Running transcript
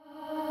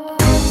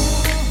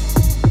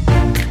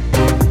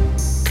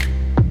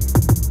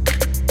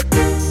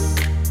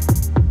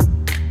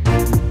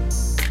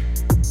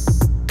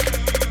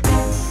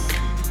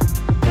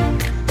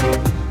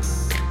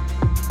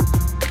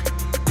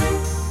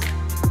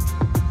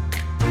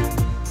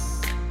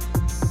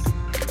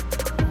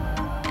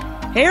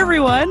Hey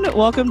everyone,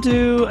 welcome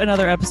to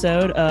another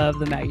episode of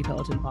the Maggie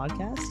Peloton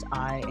podcast.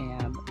 I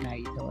am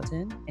Maggie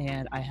Peloton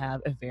and I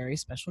have a very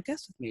special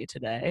guest with me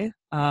today.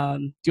 Do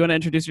you want to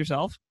introduce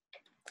yourself?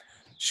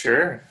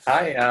 Sure.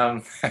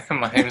 Hi,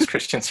 my name is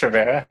Christian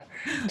Servera.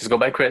 Just go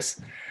by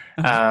Chris.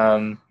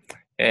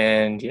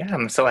 And yeah,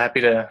 I'm so happy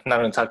to not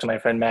only talk to my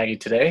friend Maggie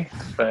today,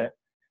 but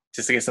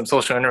just to get some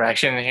social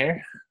interaction in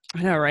here.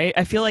 I know, right?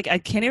 I feel like I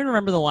can't even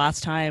remember the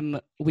last time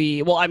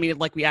we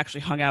actually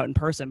hung out in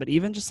person, but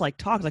even just like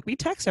talked, like we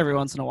text every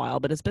once in a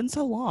while, but it's been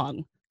so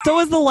long. So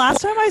was the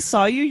last time I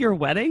saw you your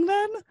wedding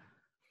then?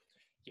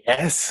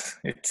 Yes,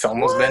 it's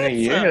almost been a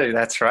year.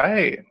 That's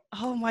right.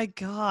 Oh my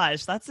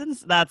gosh, that's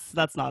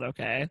not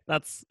okay.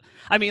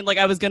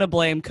 I was gonna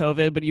blame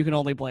COVID, but you can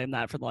only blame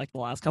that for like the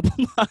last couple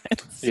of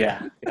months.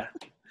 Yeah.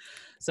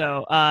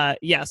 So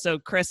so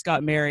Chris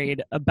got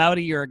married about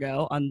a year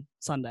ago on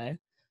Sunday.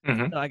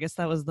 Mm-hmm. So I guess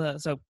that was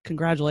so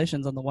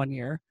congratulations on the 1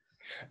 year.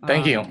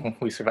 Thank you.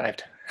 We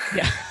survived.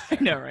 Yeah, I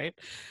know, right?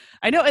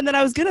 I know. And then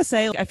I was going to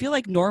say, I feel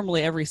like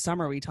normally every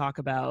summer we talk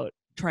about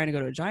trying to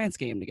go to a Giants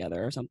game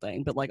together or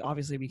something, but like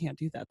obviously we can't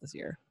do that this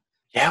year.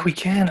 Yeah, we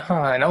can,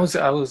 huh? And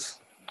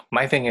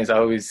my thing is I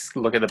always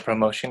look at the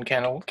promotion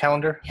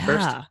calendar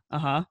first.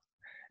 Uh-huh.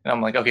 And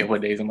I'm like, okay, what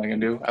days am I going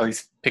to do? At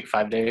least pick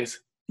 5 days.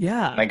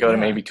 Yeah. And I go to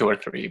maybe 2 or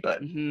 3,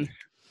 but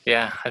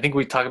yeah, I think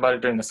we talk about it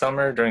during the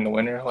summer, during the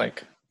winter,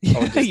 like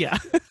yeah.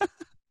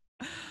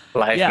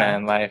 Life,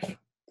 man, life.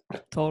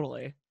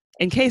 Totally.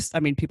 In case,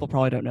 people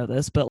probably don't know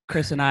this, but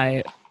Chris and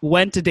I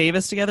went to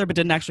Davis together, but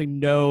didn't actually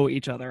know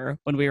each other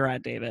when we were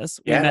at Davis.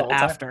 We met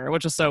after,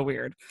 which is so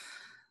weird.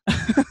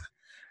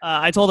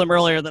 I told him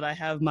earlier that I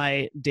have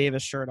my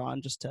Davis shirt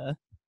on just to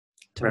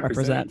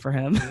represent for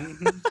him.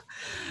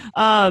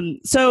 Mm-hmm.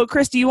 So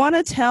Chris, do you want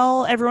to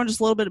tell everyone just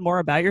a little bit more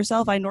about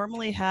yourself? I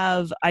normally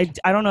have, I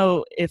don't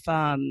know if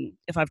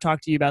I've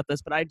talked to you about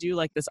this, but I do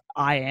like this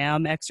I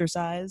am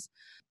exercise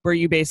where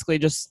you basically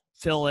just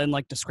fill in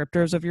like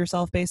descriptors of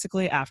yourself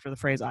basically after the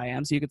phrase I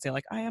am. So you could say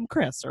like, I am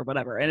Chris or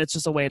whatever. And it's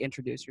just a way to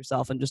introduce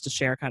yourself and just to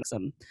share kind of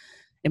some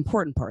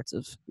important parts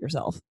of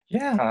yourself.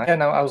 Yeah.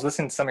 No, I was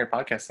listening to some of your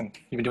podcasts and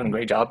you've been doing a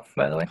great job,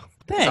 by the way.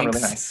 Thanks. You sound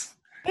really nice.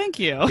 Thank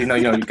you.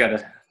 You've got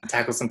to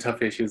tackle some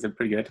tough issues. They're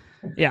pretty good.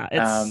 Yeah,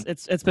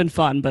 it's been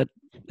fun, but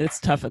it's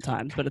tough at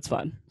times, but it's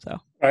fun. So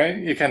right,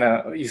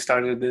 you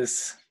started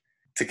this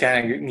to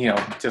kind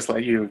of just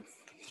let you,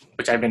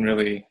 which I've been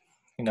really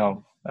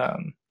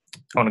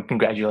I want to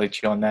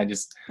congratulate you on that.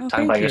 Just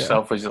talking about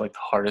yourself was just like the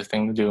hardest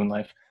thing to do in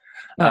life.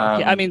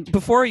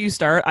 Before you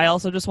start, I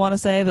also just want to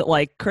say that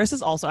like Chris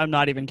is also, I'm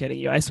not even kidding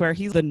you. I swear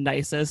he's the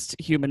nicest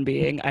human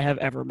being I have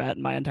ever met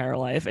in my entire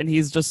life. And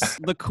he's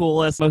just the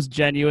coolest, most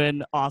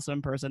genuine,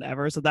 awesome person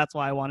ever. So that's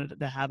why I wanted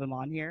to have him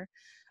on here.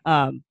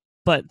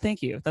 But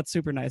thank you. That's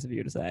super nice of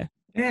you to say.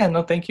 Yeah,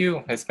 no, thank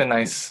you. It's been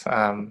nice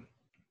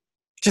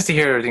just to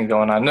hear everything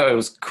going on. No, it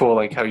was cool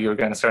like how you were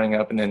kind of starting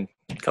up and then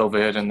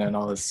COVID and then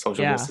all this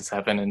social distance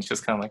happened and it's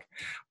just kind of like,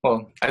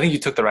 well, I think you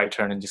took the right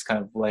turn and just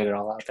kind of laid it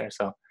all out there.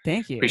 So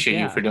thank you. Appreciate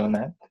you for doing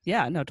that.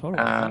 Yeah, no,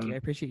 totally. Thank you. I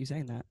appreciate you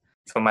saying that.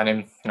 So my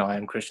name, I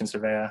am Christian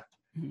Servera.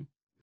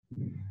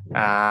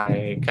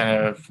 I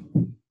kind of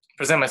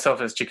present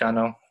myself as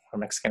Chicano or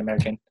Mexican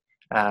American.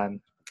 I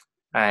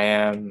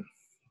am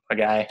a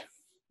guy.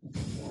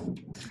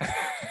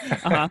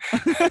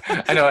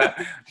 I know,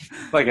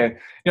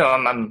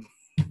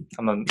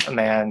 I'm a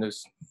man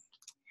who's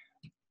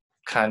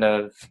kind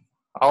of,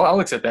 I'll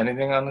accept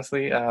anything,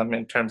 honestly,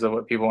 in terms of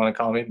what people want to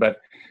call me,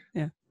 but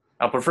yeah,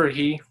 I'll prefer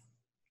he.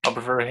 I'll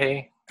prefer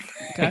hey.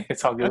 Okay.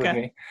 It's all good with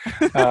me.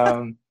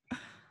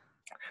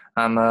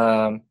 I'm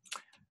a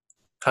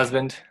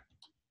husband,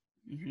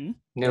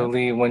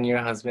 newly 1-year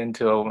husband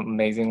to an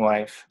amazing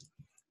wife.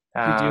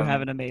 You do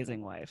have an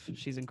amazing wife.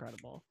 She's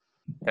incredible.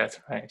 That's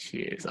right. She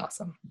is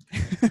awesome.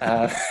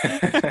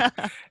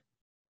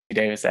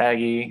 Davis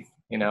Aggie,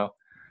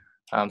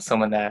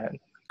 someone that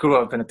grew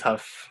up in a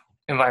tough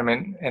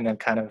environment and then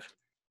kind of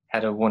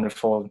had a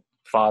wonderful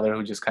father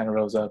who just kind of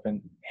rose up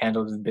and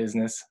handled his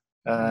business.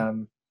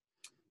 I'm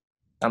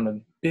a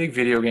big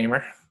video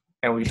gamer,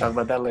 and we can talk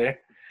about that later.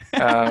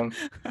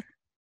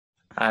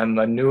 I'm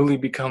a newly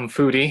become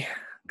foodie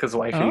because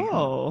wifey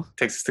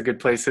takes us to good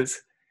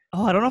places.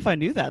 Oh, I don't know if I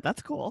knew that.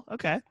 That's cool.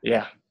 Okay.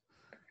 Yeah.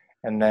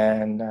 And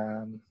then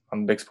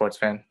I'm a big sports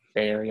fan.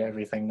 Bay Area,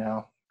 everything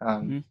now.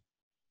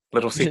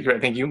 Little secret, I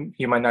think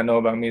you might not know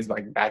about me is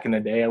like back in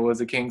the day I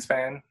was a Kings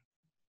fan.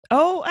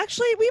 Oh,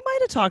 actually, we might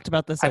have talked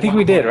about this. I think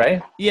we did,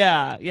 right?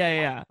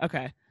 Yeah.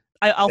 Okay.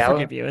 I'll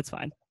forgive you. It's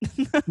fine.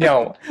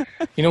 No,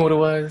 you know what it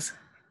was?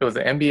 It was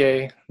the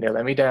NBA. They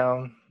let me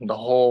down. The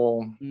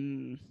whole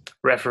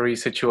referee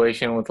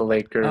situation with the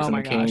Lakers and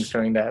the Kings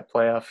during that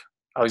playoff.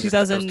 I was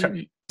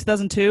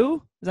 2002?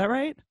 Is that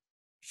right?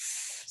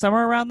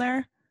 Somewhere around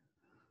there?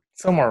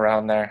 Somewhere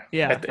around there.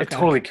 Yeah. It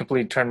totally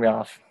completely turned me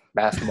off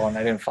basketball, and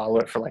I didn't follow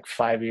it for like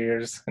 5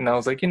 years. And I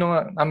was like, you know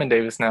what? I'm in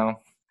Davis now.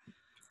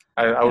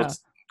 I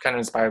was kind of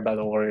inspired by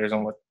the Warriors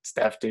and what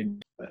Steph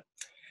did. But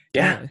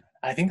yeah, really?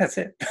 I think that's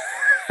it.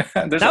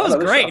 There's a That lot was of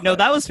other great. stuff. No,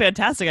 that was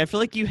fantastic. I feel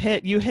like you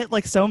hit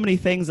like so many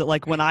things that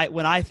like when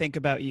I think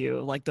about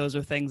you, like those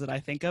are things that I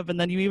think of, and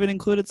then you even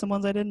included some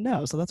ones I didn't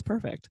know. So that's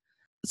perfect.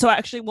 So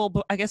actually, well,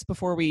 I guess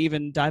before we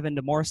even dive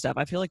into more stuff,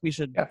 I feel like we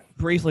should Yeah.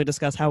 briefly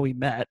discuss how we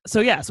met. So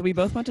yeah, so we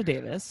both went to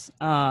Davis.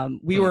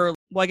 We were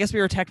well, I guess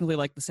we were technically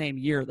like the same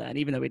year then,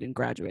 even though we didn't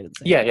graduate at the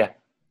same. Yeah, time. yeah.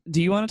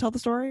 Do you want to tell the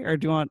story, or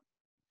do you want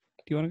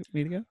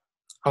me to go?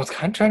 I was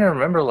kind of trying to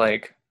remember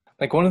like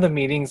one of the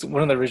meetings,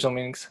 one of the original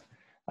meetings,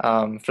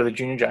 for the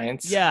Junior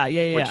Giants. Yeah.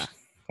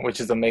 Which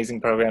is an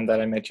amazing program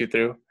that I met you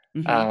through.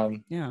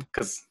 Yeah.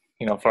 Because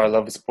for our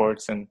love of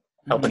sports and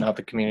helping out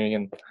the community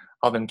and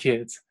all them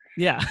kids.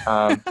 Yeah.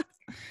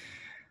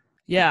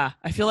 Yeah,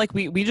 I feel like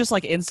we just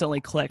like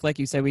instantly clicked. Like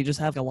you said, we just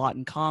have a lot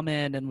in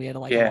common, and we had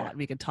like a lot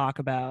we could talk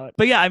about.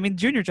 But yeah, I mean,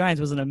 Junior Giants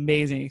was an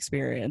amazing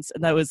experience,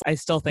 and I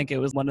still think it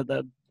was one of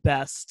the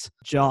best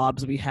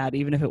jobs we had,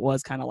 even if it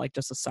was kind of like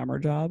just a summer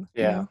job.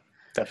 Yeah,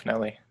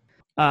 definitely.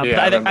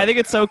 But I think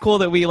it's so cool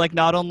that we like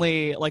not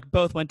only like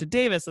both went to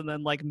Davis and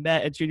then like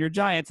met at Junior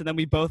Giants, and then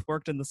we both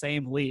worked in the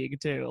same league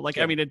too. Like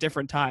I mean, at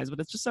different times, but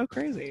it's just so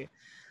crazy.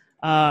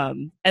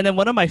 And then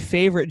one of my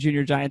favorite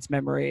Junior Giants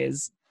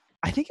memories,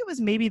 I think it was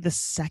maybe the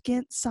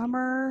second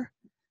summer,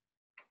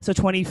 so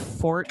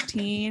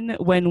 2014,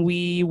 when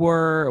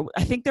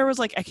I think there was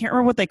like, I can't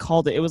remember what they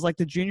called it. It was like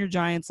the Junior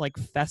Giants like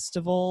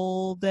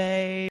festival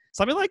day,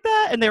 something like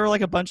that. And they were like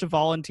a bunch of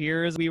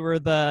volunteers. We were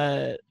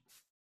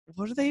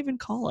what do they even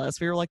call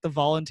us? We were like the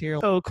volunteer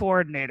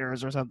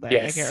coordinators or something.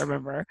 Yes. I can't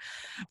remember.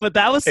 But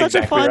that was such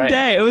a fun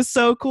day. It was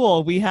so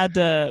cool. We had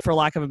to, for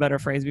lack of a better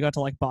phrase, we got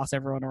to like boss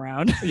everyone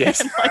around.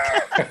 Yes.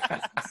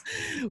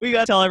 We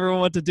got to tell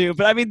everyone what to do.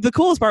 But I mean, the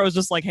coolest part was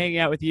just like hanging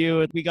out with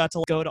you. And we got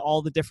to go to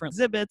all the different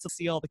exhibits and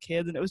see all the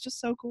kids. And it was just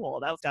so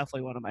cool. That was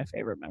definitely one of my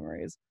favorite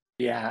memories.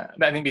 Yeah.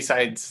 I think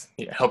besides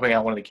helping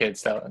out one of the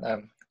kids,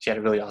 she had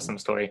a really awesome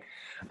story.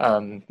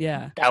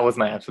 That was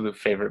my absolute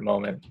favorite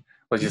moment,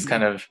 was just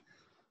kind of,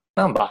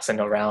 not bossing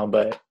around,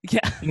 but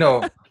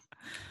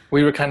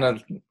we were kind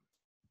of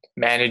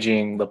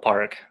managing the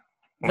park.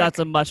 That's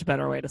a much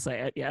better way to say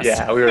it. Yes.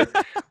 Yeah, we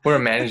were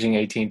managing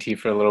AT&T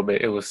for a little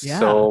bit. It was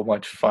so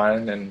much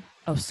fun and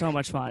so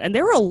much fun, and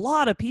there were a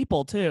lot of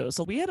people too.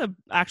 So we had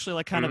actually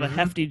like kind of a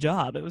hefty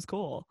job. It was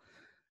cool.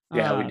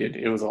 Yeah, we did.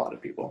 It was a lot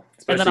of people.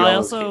 And then I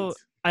also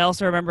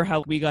remember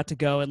how we got to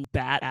go and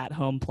bat at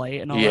home plate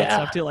and all that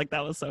stuff too. Like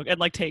that was and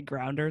like take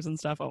grounders and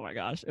stuff. Oh my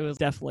gosh, it was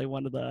definitely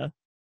one of the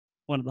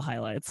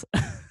highlights.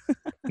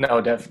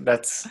 No,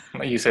 that's,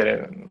 you said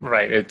it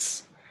right.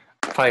 It's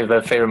probably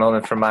the favorite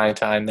moment from my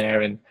time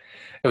there, and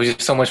it was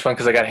just so much fun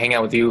because I got to hang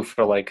out with you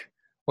for like,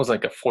 what was it,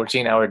 like a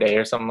 14-hour day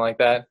or something like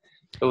that.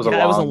 It was a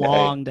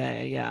long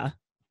day. Yeah.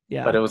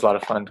 But it was a lot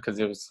of fun because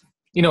it was,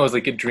 it was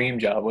like a dream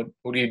job. What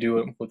do you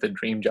do with a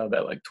dream job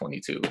at like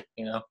 22?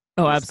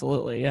 Oh,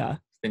 absolutely, yeah.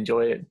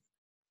 Enjoy it.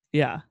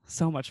 Yeah,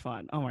 so much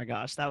fun. Oh my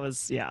gosh, that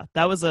was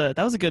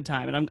a good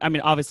time. And I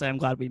mean, obviously, I'm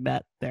glad we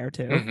met there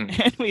too,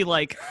 and we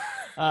like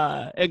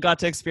and got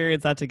to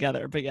experience that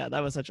together. But yeah, that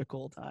was such a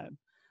cool time.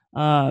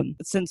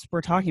 Since we're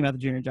talking about the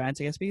Junior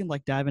Giants, I guess we can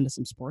like dive into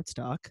some sports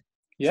talk.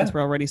 Yeah. Since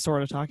we're already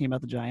sort of talking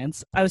about the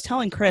Giants, I was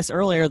telling Chris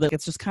earlier that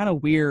it's just kind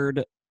of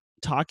weird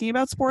talking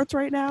about sports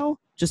right now,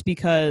 just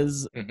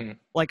because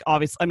like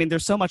obviously, I mean,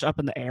 there's so much up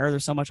in the air.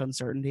 There's so much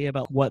uncertainty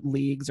about what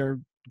leagues are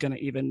gonna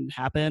even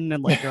happen,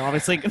 and like they're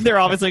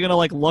obviously gonna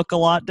like look a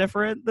lot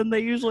different than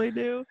they usually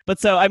do. But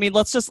so I mean,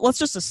 let's just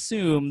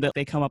assume that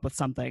they come up with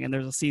something and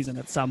there's a season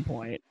at some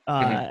point.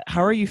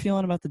 How are you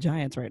feeling about the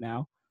Giants right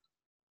now?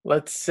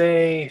 Let's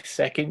say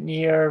second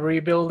year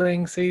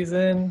rebuilding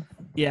season.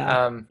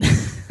 Yeah.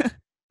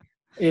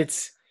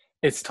 It's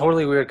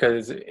totally weird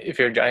because if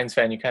you're a Giants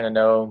fan, you kind of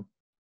know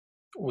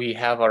we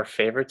have our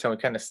favorites and we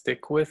kind of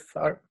stick with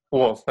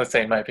let's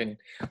say in my opinion,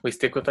 we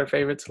stick with our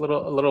favorites a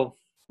little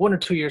 1 or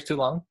 2 years too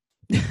long.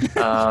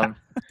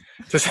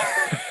 To say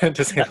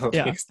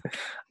the least.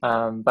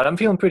 But I'm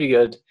feeling pretty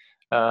good.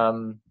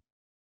 I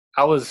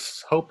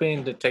was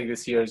hoping to take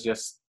this year as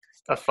just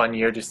a fun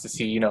year just to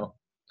see,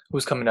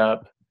 who's coming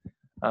up.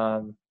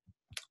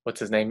 What's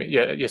his name?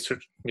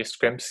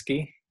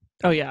 Yastrzemski.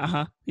 Oh yeah,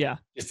 uh-huh. Yeah.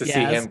 Just to see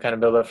him kind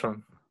of build up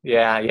from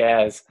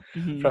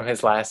from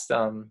his last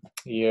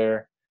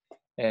year.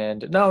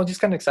 And no,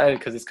 just kind of excited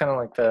because it's kind of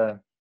like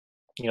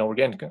we're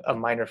getting a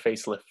minor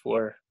facelift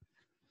for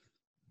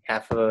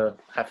half of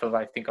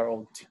I think our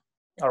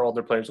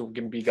older players will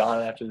be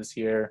gone after this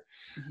year.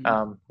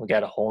 We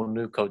got a whole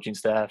new coaching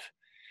staff,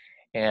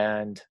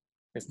 and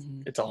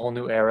it's a whole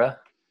new era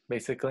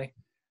basically,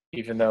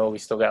 even though we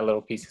still got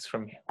little pieces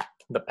from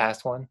the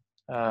past one.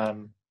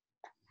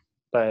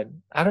 But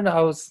I don't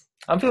know.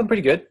 I'm feeling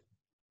pretty good.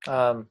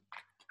 How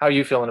are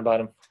you feeling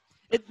about him?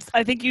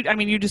 I think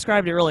you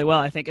described it really well.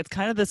 I think it's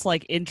kind of this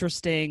like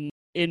interesting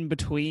in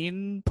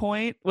between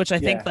point, which I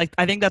think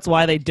that's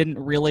why they didn't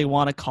really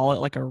want to call it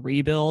like a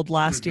rebuild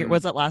last year.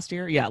 Was that last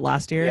year? Yeah,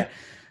 last year.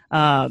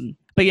 Yeah.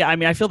 But yeah, I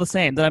mean, I feel the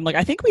same. That I'm like,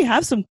 I think we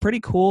have some pretty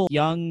cool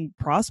young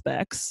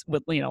prospects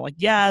with like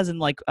Yaz and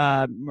like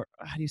how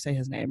do you say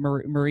his name?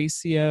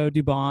 Mauricio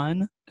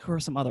Dubon. Who are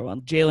some other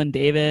ones? Jalen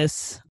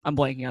Davis. I'm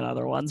blanking on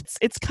other ones.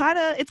 It's kind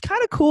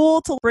of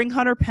cool to bring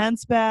Hunter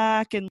Pence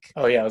back, and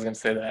Oh yeah, I was gonna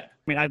say that. I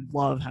mean, I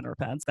love Hunter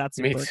Pence. That's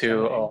Me super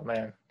too. exciting. Oh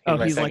man, he's Oh,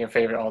 my he's like, second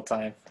favorite all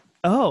time.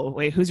 oh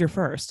wait, who's your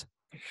first?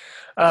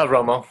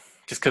 Romo,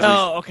 just because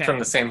Oh, we're from okay.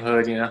 the same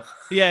hood,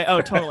 Yeah. Oh,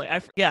 totally.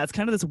 Yeah, it's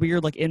kind of this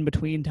weird like in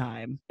between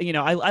time.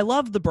 I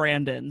love the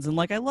Brandons and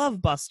like I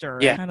love Buster.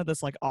 Yeah, Kind of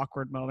this like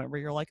awkward moment where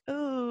you're like,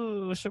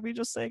 oh, should we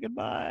just say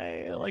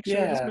goodbye? Like, should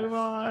we just yeah. move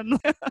on?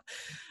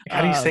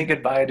 How do you say um,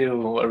 goodbye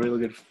to a really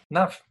good,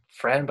 not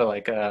friend, but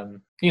like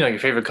your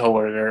favorite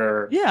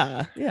coworker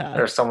yeah, yeah,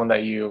 or someone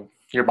that your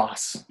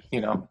boss,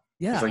 it's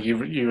yeah, like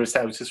you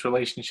establish this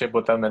relationship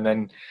with them, and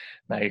then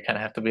now you kind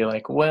of have to be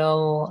like,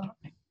 well,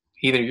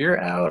 either you're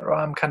out or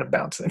I'm kind of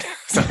bouncing.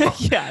 So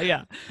yeah,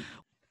 yeah.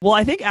 Well,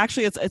 I think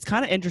actually it's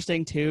kind of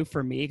interesting too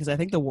for me because I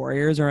think the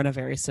Warriors are in a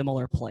very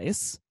similar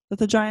place that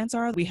the Giants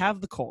are. We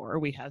have the core,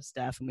 we have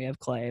Steph, and we have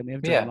Clay, and we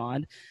have yeah,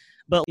 Draymond.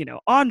 But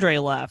Andre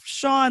left,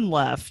 Sean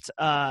left,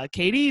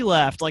 KD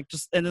left, like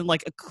and then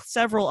like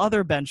several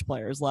other bench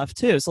players left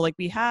too. So like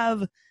we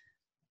have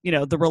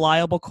the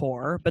reliable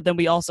core, but then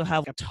we also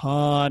have a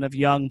ton of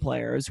young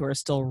players who are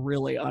still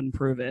really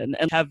unproven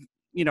and have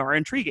are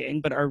intriguing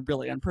but are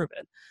really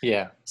unproven.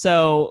 yeah,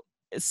 So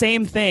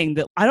same thing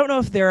that I don't know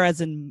if they're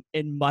as in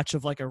much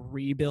of like a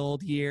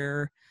rebuild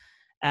year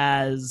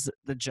as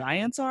the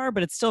Giants are,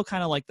 but it's still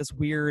kind of like this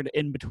weird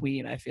in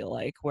between. I feel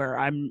like where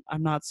I'm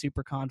not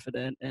super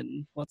confident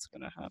in what's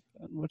going to happen,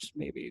 which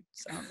maybe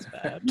sounds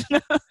bad.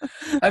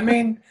 I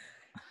mean,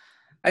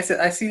 I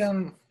see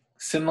them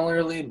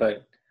similarly,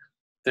 but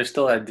there's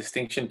still a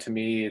distinction to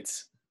me.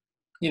 It's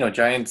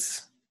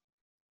Giants.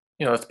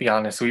 Let's be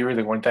honest, we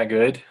really weren't that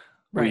good.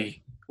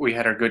 Right. We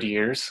had our good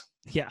years,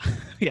 Yeah. but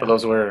Yeah.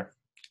 those were,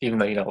 even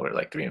though we're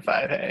like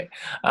 3-5. Hey,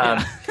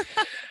 Yeah.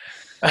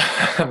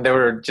 there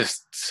were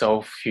just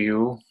so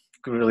few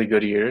really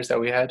good years that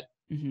we had.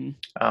 Mm-hmm.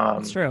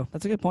 That's Um, true.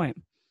 That's a good point.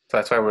 so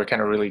that's why we're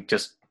kind of really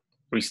just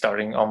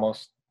restarting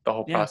almost the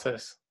whole Yeah.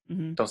 process.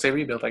 Mm-hmm. Don't say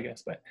rebuild, I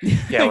guess, but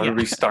yeah, we're Yeah.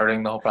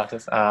 restarting the whole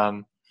process.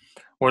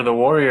 Where the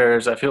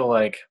Warriors, I feel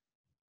like,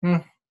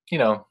 you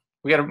know,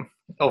 we got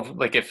to,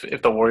 like if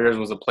the Warriors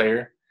was a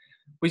player,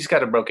 we just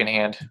got a broken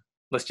hand.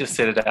 Let's just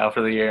sit it out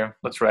for the year.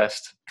 Let's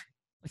rest.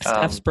 Like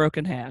Steph's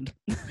broken hand.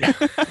 Yeah.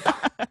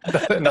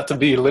 Not to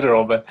be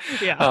literal, but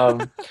Yeah.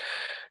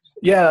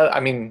 yeah, I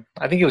mean,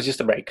 I think it was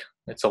just a break.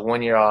 It's a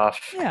 1 year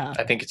off. Yeah.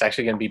 I think it's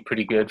actually going to be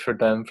pretty good for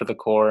them, for the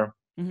core,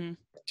 Mm-hmm.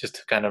 just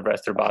to kind of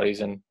rest their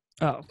bodies and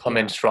Oh, come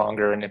yeah. in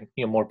stronger and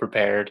more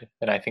prepared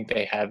than I think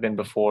they have been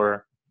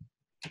before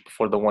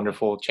the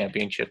wonderful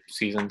championship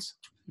seasons.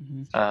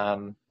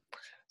 Mm-hmm.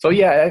 So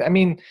yeah, I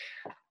mean,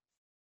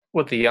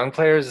 with the young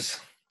players,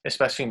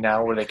 especially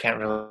now where they can't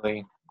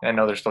really, I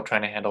know they're still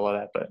trying to handle all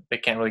that, but they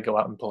can't really go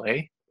out and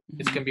play.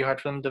 It's Mm-hmm. going to be hard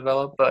for them to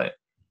develop, but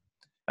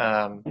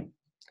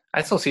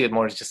I still see it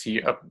more as just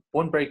a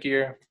one break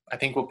year. I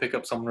think we'll pick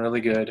up someone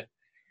really good.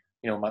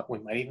 We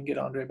might even get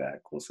Andre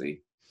back. We'll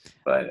see.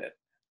 But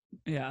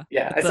Yeah.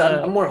 yeah, It's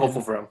I'm more yeah.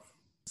 hopeful for him.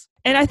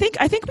 And I think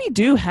we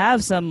do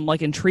have some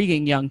like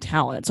intriguing young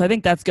talent. So I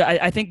think that's good.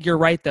 I think you're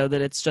right though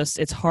that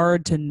it's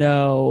hard to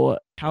know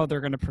how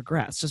they're going to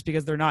progress just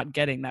because they're not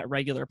getting that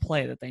regular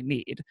play that they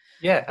need to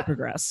Yeah,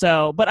 progress.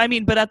 So, but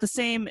at the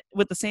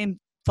same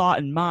thought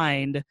in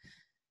mind,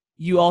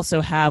 you also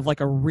have like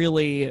a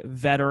really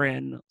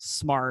veteran,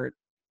 smart,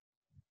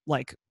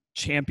 like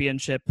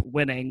championship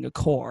winning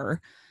core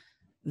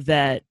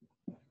that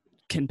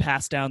can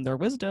pass down their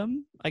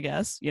wisdom, I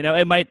guess. It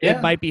yeah,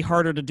 might be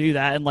harder to do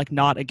that in like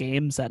not a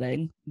game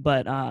setting,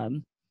 but I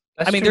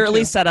that's mean true they're at too.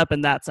 least set up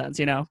in that sense,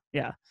 Yeah.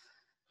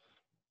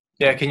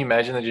 Yeah, can you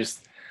imagine that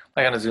just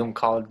like on a Zoom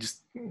call,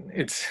 just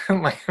it's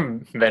like a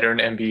veteran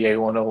NBA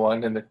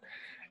 101, and then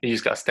you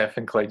just got Steph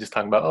and Clay just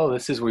talking about, oh,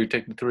 this is where you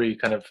take the three,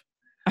 kind of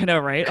I know,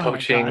 right? Oh my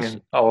coaching gosh.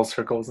 and all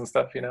circles and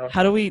stuff.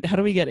 How do we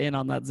get in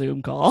on that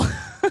Zoom call?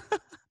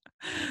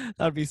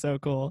 That'd be so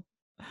cool.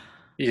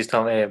 You just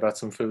tell them, hey, about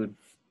some food.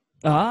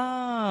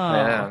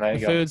 Yeah, Oh, there the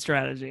you go. food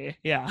strategy.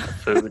 Yeah. The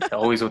food,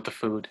 always with the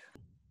food.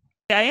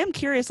 I am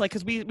curious, like,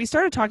 because we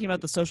started talking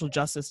about the social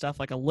justice stuff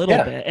like a little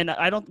Yeah. bit, and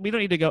we don't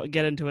need to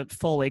get into it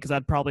fully because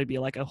that'd probably be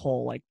like a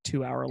whole like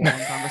 2 hour long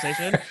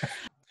conversation.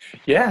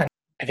 Yeah,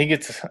 I think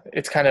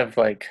it's kind of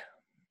like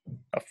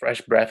a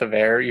fresh breath of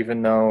air,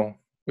 even though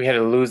we had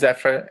to lose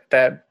that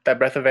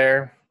breath of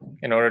air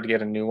in order to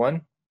get a new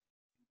one.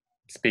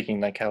 Speaking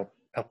like how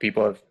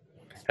people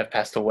have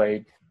passed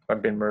away or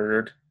been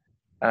murdered,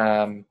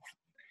 um,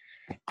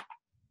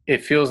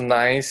 it feels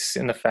nice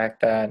in the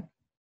fact that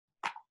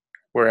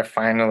we're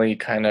finally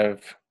kind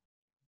of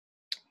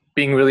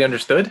being really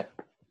understood.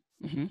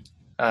 Mm-hmm.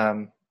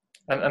 I'm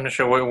not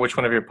sure which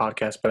one of your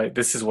podcasts, but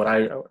this is what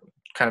I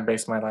kind of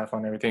base my life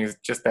on. Everything is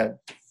just that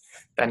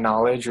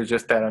knowledge or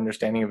just that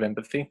understanding of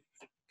empathy.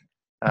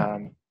 I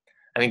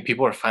think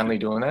people are finally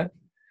doing that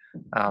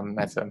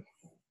as a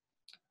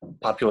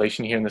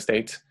population here in the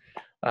States.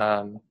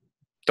 Um,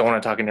 don't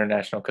want to talk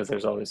international because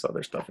there's always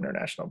other stuff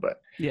international,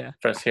 but Yeah.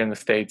 for us here in the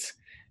States,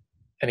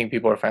 I think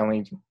people are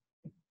finally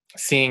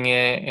seeing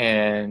it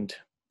and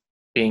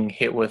being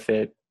hit with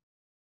it,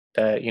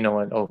 that, you know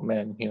what, oh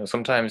man, you know,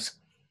 sometimes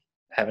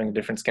having a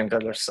different skin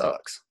color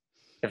sucks,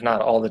 if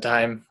not all the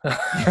time,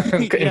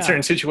 in Yeah.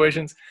 certain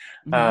situations.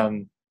 Mhm.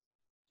 Um,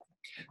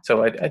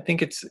 so I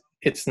think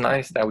it's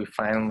nice that it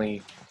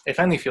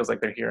finally feels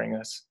like they're hearing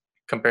us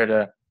compared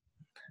to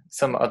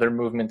some other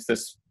movements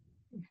this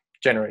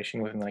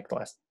generation within like the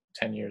last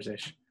 10 years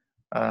ish.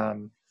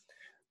 Um,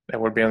 that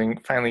we're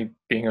finally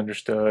being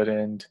understood,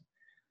 and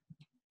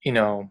you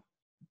know,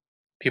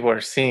 people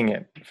are seeing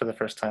it for the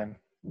first time,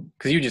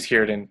 because you just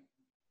hear it in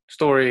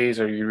stories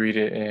or you read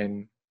it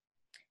in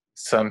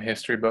some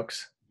history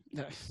books.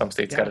 Some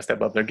states got Yeah. to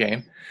step up their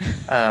game.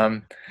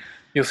 Um,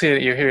 you'll see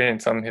it, you hear it in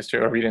some history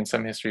or read it in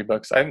some history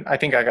books. I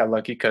think I got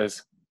lucky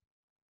because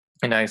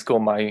in high school,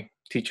 my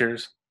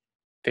teachers,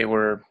 they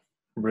were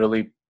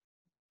really,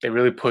 they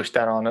really pushed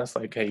that on us.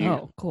 Like, hey, you,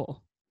 Oh,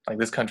 cool. like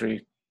this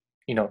country,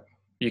 you know,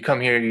 you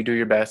come here, you do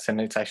your best, and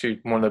it's actually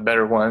one of the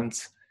better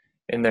ones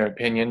in their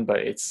opinion, but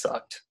it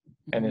sucked.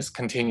 And Mhm. this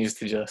continues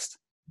to just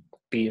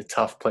be a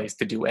tough place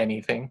to do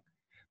anything,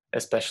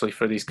 especially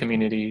for these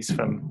communities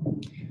from,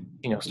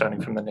 you know,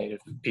 starting from the native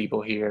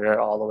people here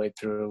all the way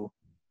through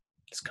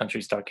this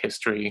country's dark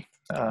history.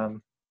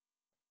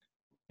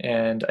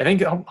 And I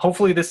think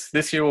hopefully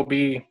this year will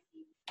be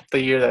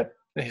the year that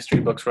the history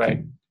books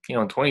write. You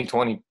know, in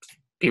 2020,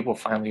 people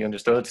finally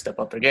understood, step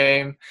up their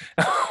game.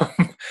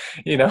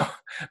 You know,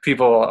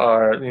 people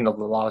are, you know,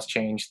 the laws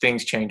change,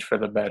 things change for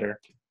the better.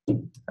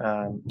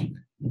 Um,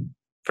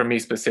 for me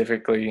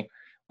specifically,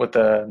 with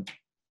the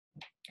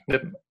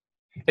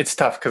it's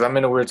tough because I'm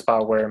in a weird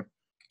spot where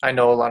I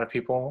know a lot of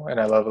people and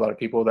I love a lot of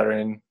people that are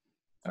in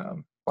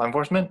law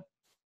enforcement,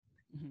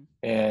 Mhm.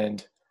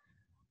 and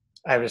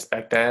I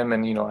respect them,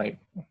 and you know,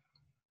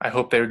 I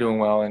hope they're doing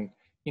well, and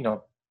you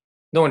know,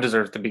 no one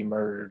deserves to be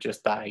murdered or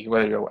just die,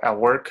 whether you're at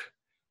work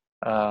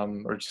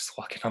or just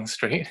walking on the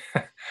street.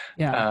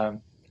 Yeah.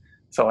 um,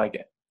 so I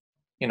get,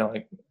 you know,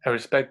 I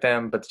respect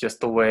them, but just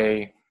the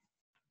way,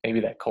 maybe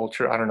that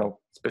culture, I don't know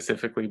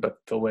specifically, but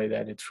the way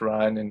that it's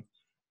run and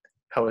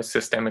how it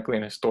systemically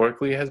and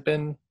historically has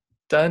been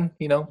done,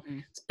 you know,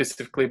 Mhm.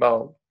 specifically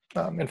about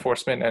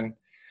enforcement. And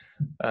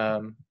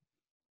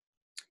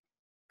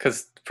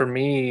because for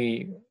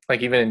me,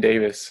 like even in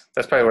Davis,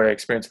 that's probably where I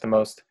experienced the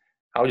most.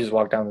 I would just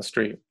walk down the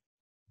street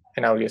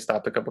and I would get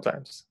stopped a couple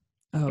times.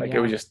 Oh, Like it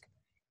was yeah. just,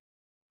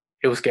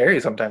 it was scary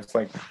sometimes.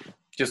 Like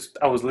just,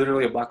 I was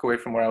literally a block away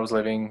from where I was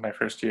living my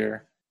first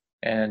year.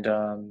 And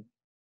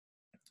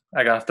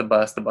I got off the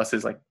bus. The bus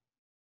is like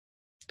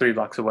 3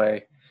 blocks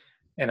away.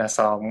 And I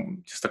saw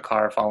just a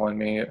car following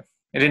me. It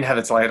didn't have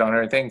its light on or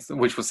anything,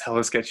 which was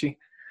hella sketchy.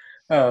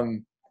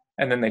 Um,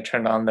 and then they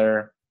turned on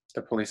their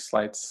police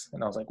lights,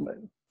 and I was like, "What?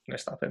 They're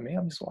stopping me?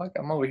 I'm just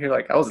walking. I'm over here."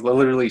 Like I was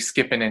literally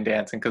skipping and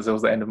dancing because it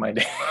was the end of my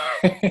day.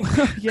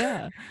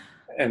 Yeah.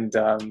 And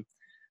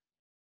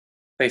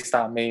they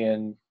stopped me,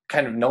 and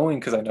kind of knowing,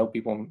 because I know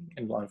people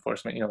in law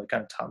enforcement, you know, they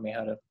kind of taught me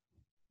how to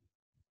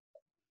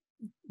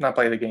not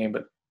play the game,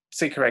 but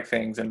say correct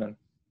things, and then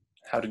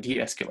how to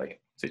de-escalate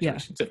Yeah.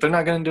 situations. If they're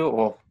not going to do it,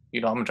 well,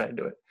 you know, I'm gonna try to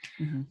do it.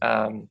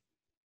 Mhm.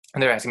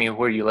 And they're asking me,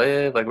 where do you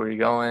live? Like, where are you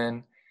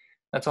going?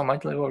 That's all. I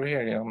might live over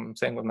here. You know, I'm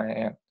staying with my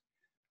aunt.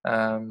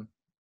 Um,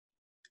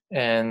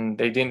 and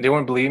they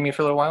weren't believing me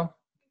for a little while.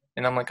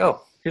 And I'm like,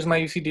 oh, here's my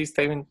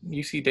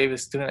UC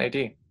Davis student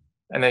ID.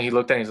 And then he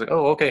looked at it and he's like,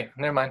 oh, okay,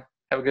 never mind.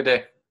 Have a good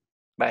day.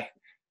 Bye.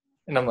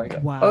 And I'm like,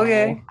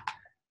 okay. Wow.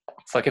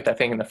 So I kept that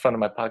thing in the front of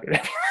my pocket.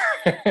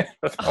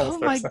 That's Oh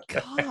almost my first.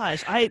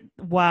 gosh.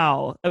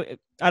 Wow. I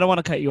don't want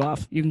to cut you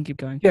off. You can keep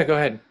going. Yeah, go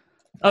ahead.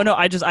 Oh no,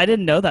 I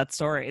didn't know that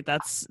story.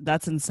 That's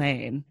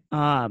insane.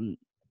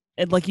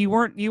 And like you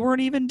weren't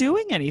even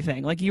doing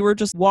anything. Like you were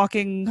just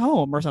walking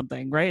home or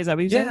something, right? Is that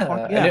what you said?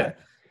 Yeah, and Yeah.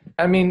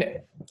 I mean,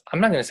 I'm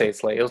not gonna say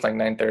it's late. It was like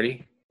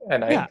 9:30 at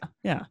Yeah. night.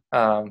 Yeah.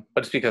 But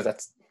it's because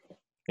that's,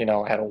 you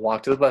know, I had to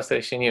walk to the bus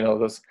station. You know,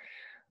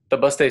 the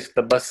bus station,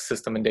 the bus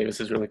system in Davis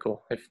is really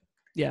cool. If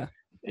Yeah.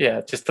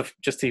 Yeah, just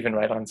to even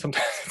write on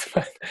sometimes it's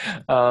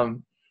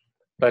fine.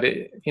 But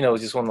it, you know, it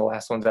was just one of the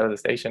last ones out of the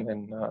station,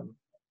 and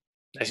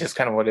that's just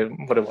kind of what it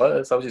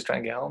was. I was just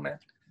trying to get home, man.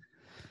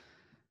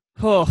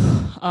 Oh,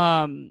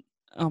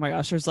 oh my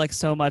gosh, there's like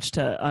so much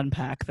to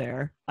unpack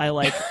there. I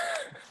like,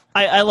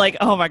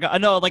 oh my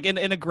god, no, like in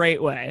a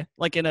great way.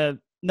 Like in a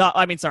not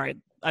I mean, sorry,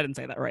 I didn't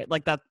say that right.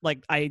 Like that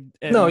like I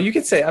No, am you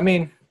could say. I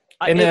mean,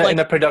 it in like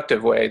a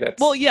productive way.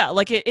 well, That's yeah,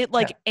 like it Yeah.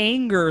 like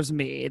angers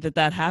me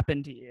that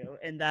happened to you,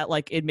 and that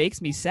like it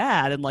makes me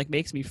sad and like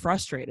makes me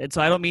frustrated.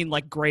 So I don't mean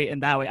like great in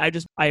that way.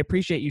 I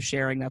appreciate you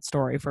sharing that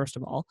story first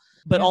of all,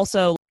 but Yeah.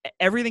 also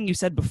everything you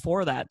said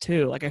before that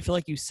too. Like I feel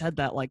like you said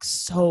that like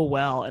so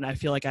well, and I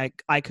feel like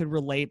I could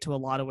relate to a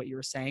lot of what you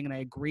were saying, and I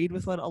agreed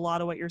with a lot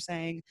of what you're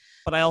saying.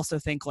 But I also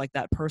think like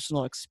that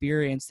personal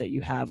experience that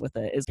you have with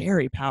it is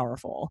very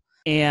powerful,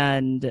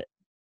 and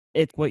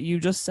It's what you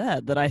just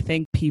said, that I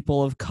think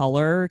people of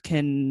color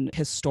can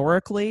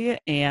historically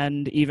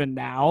and even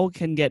now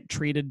can get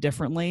treated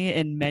differently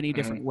in many Mm-hmm.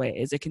 different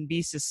ways. It can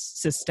be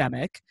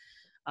systemic,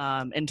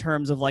 in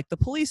terms of like the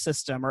police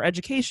system or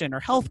education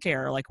or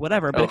healthcare, like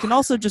whatever, but it Oh, can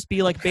also just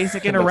be like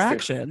basic those two.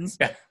 interactions.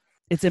 Yeah,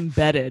 It's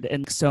embedded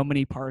in so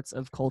many parts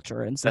of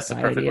culture and that's the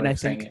society. perfect And way I of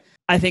saying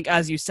think, it.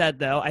 as you said,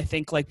 though, I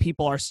think like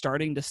people are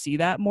starting to see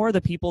that more,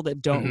 the people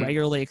that don't Mm-hmm.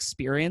 regularly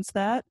experience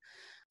that.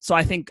 So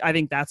I think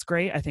that's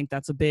great. I think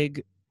that's a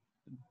big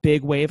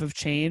wave of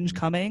change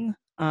coming.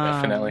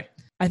 Definitely.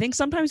 I think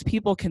sometimes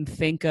people can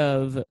think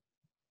of,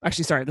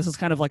 actually, sorry, this is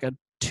kind of like a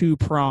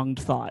two-pronged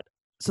thought.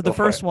 So Go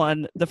for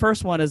it. the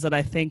first one is that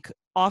I think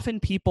often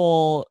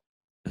people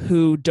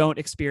who don't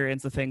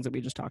experience the things that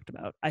we just talked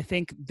about, I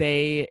think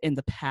they in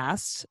the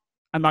past,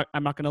 I'm not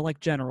going to like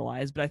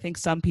generalize, but I think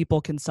some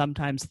people can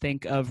sometimes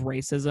think of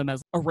racism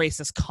as a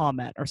racist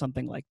comment or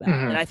something like that.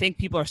 And Mm-hmm. I think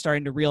people are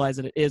starting to realize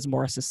that it is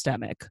more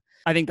systemic.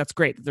 I think that's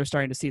great that they're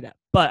starting to see that.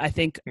 But I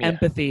think Yeah.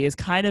 empathy is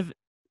kind of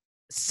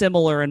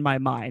similar in my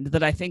mind,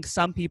 that I think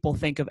some people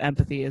think of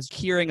empathy as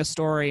hearing a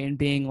story and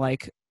being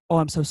like, "Oh,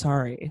 I'm so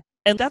sorry."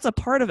 And that's a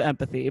part of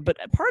empathy, but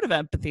a part of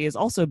empathy is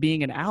also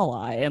being an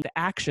ally and the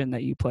action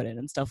that you put in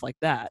and stuff like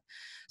that.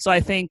 So I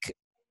think,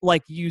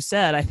 like you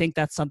said, I think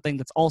that's something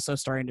that's also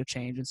starting to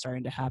change and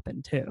starting to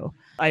happen too.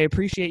 I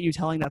appreciate you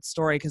telling that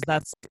story, because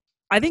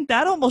I think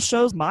that almost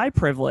shows my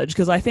privilege,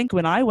 because I think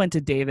when I went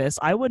to Davis,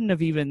 I would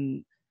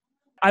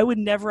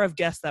never have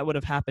guessed that would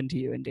have happened to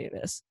you in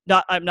Davis.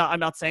 I'm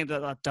not saying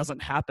that that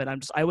doesn't happen.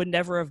 I would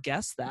never have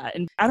guessed that.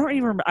 And I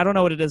don't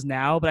know what it is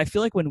now, but I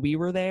feel like when we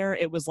were there,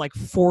 it was like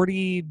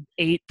 48%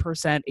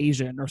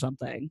 Asian or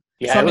something.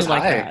 Yeah, it was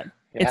Something like high. that.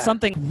 It's Yeah.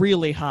 something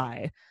really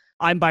high.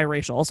 I'm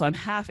biracial, so I'm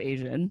half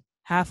Asian,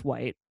 half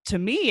white. To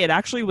me, it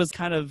actually was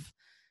kind of,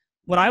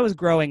 when I was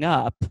growing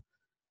up,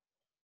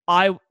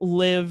 I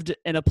lived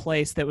in a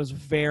place that was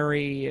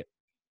very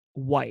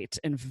white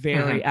and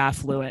very Mm-hmm.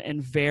 affluent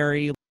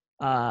and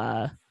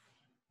uh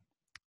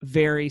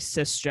very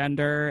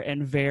cisgender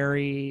and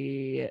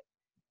very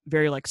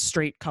like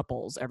straight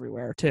couples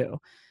everywhere too.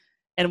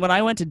 And when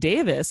I went to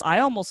Davis, I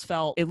almost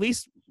felt, at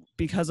least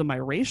because of my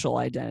racial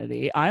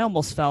identity, I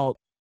almost felt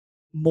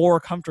more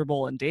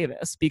comfortable in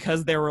Davis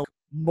because there were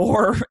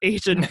more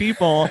Asian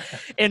people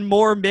and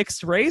more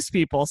mixed race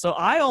people. So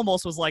I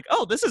almost was like,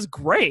 oh, this is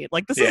great.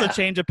 Like, this is a Yeah.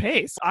 change of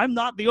pace. I'm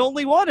not the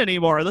only one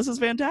anymore. This is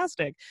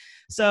fantastic.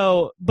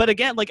 So, but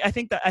again, like, I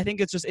think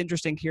it's just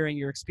interesting hearing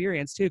your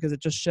experience too, because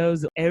it just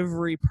shows that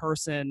every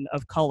person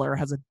of color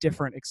has a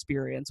different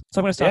experience.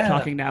 So I'm going to stop Yeah.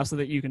 talking now so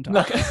that you can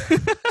No, talk.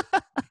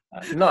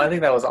 no, I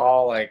think that was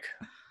all like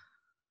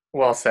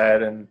well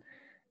said, and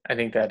I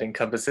think that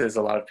encompasses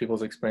a lot of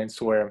people's experience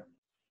to where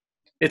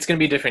it's going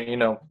to be different,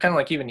 kind of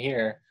like even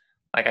here.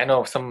 Like I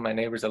know some of my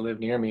neighbors that live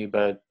near me,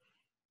 but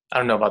I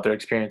don't know about their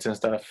experience and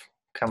stuff.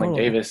 Kind of like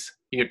Totally. Davis,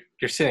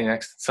 you're sitting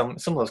next to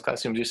some of those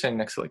classrooms. You're sitting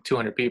next to like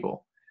 200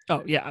 people.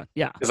 Oh yeah,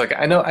 yeah, It's like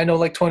I know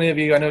like 20 of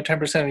you. I know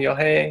 10% of you.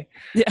 Hey,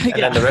 yeah, and then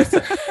yeah, the rest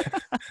of,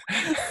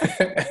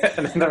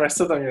 and then the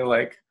rest of them, you're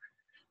like,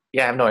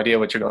 yeah, I have no idea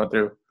what you're going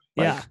through.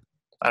 Like yeah,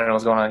 I don't know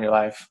what's going on in your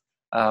life.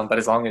 But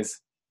as long as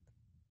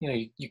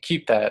you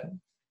keep that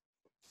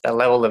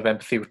level of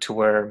empathy to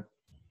where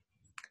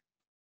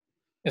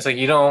it's like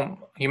you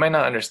might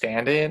not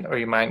understand it or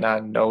you might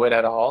not know it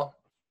at all,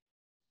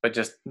 but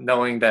just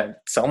knowing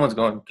that someone's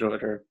going through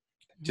it, or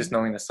just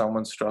knowing that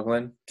someone's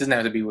struggling, doesn't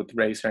have to be with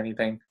race or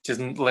anything, just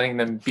letting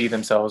them be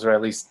themselves, or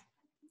at least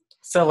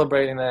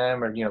celebrating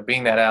them, or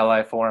being that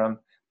ally for them.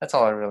 That's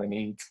all I really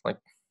need. Like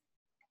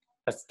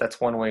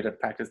that's one way to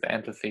practice the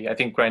empathy. I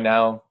think right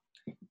now,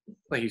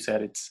 like you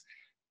said, it's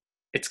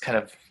kind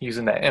of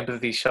using that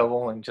empathy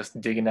shovel and just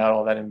digging out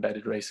all that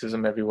embedded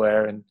racism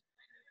everywhere, and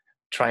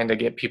trying to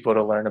get people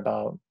to learn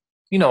about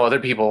other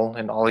people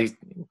and all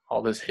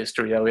this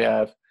history that we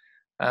have,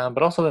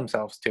 but also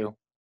themselves too.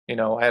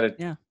 I had a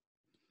yeah,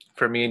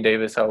 For me in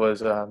Davis, I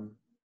was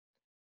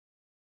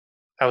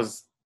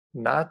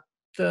not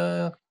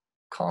the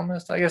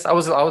calmest. I guess I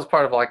was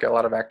part of like a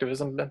lot of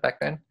activism back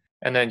then,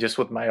 and then just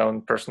with my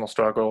own personal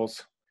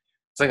struggles,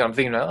 it's like I'm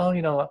thinking,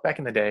 oh, back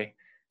in the day,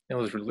 it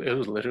was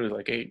literally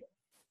like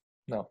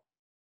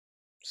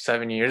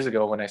 7 years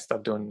ago when I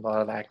stopped doing a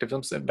lot of the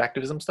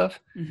activism stuff,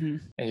 mm-hmm.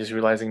 and just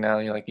realizing now,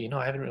 you're like,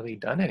 I haven't really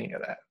done any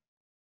of that,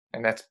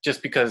 and that's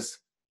just because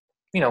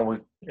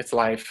it's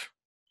life.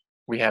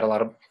 We had a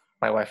lot of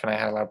My wife and I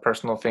had a lot of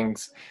personal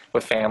things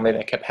with family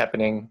that kept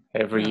happening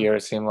every Yeah, year.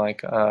 It seemed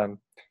like,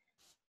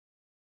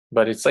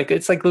 but it's like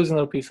losing a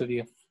little piece of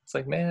you. It's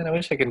like, man, I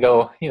wish I could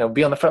go,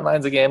 be on the front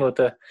lines again with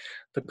the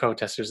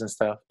protesters and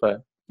stuff.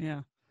 But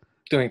yeah,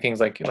 doing things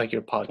like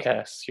your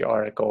podcasts, your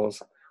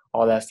articles,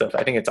 all that stuff,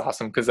 I think it's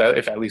awesome because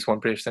if at least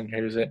one person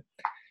hears it,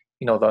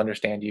 they'll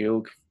understand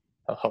you,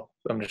 they'll help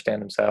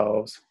understand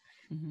themselves,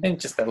 mm-hmm. and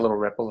just that little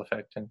ripple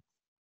effect. And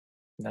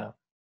no,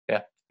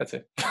 yeah, that's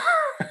it.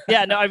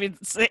 Yeah, no, I mean,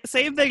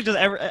 same thing. Just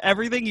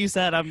everything you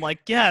said, I'm like,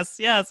 yes,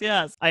 yes,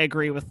 yes. I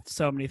agree with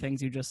so many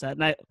things you just said.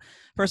 And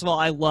first of all,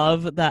 I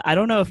love that. I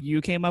don't know if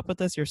you came up with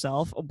this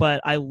yourself,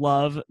 but I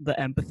love the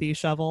empathy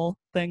shovel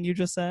thing you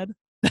just said.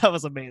 That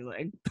was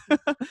amazing.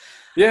 I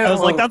Yeah,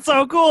 was like, well, that's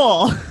so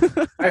cool.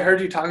 I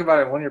heard you talk about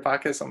it in one of your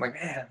podcasts. I'm like,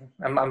 man,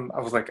 I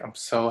was like, I'm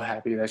so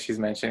happy that she's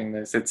mentioning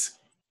this. It's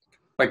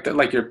like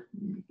like your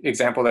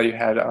example that you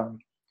had,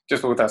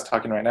 just with us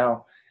talking right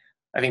now.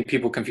 I think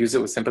people confuse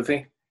it with sympathy,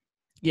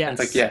 and it's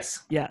like,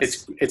 Yes, yes,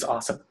 yes. it's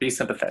awesome. Be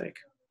sympathetic.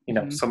 You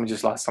know, Hmm. someone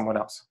just lost someone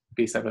else.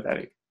 Be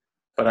sympathetic,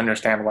 but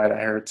understand why that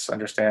hurts.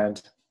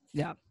 Understand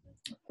Yeah.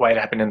 why it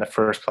happened in the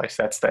first place.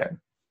 That's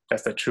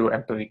the true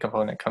empathy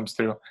component comes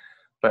through.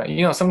 But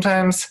you know,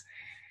 sometimes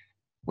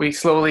we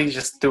slowly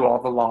just do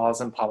all the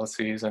laws and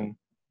policies and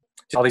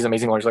all these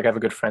amazing lawyers. Like I have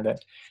a good friend that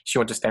she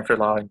went to Stanford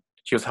Law and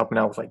she was helping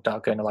out with like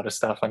DACA and a lot of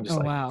stuff. I'm just Oh,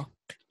 like wow.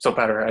 so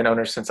proud of her. I known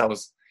her since I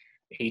was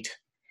 8.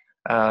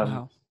 Um,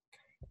 Wow.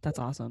 That's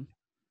awesome.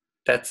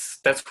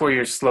 that's where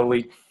you're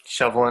slowly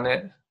shoveling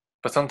it,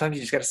 but sometimes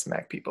you just gotta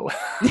smack people.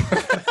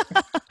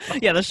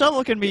 Yeah, the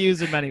shovel can be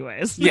used in many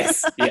ways.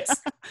 Yes,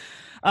 yes,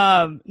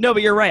 No,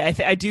 but you're right.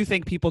 I do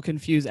think people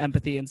confuse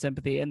empathy and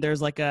sympathy, and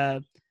there's like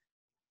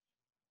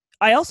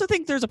I also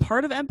think there's a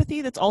part of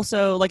empathy that's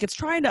also like it's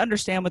trying to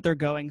understand what they're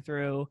going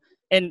through.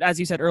 And as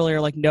you said earlier,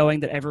 like knowing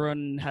that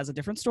everyone has a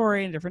different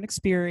story and different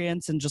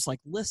experience and just like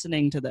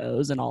listening to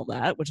those and all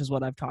that, which is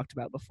what I've talked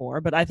about before.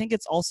 But I think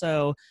there's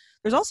also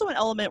an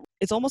element,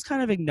 it's almost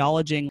kind of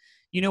acknowledging,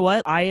 you know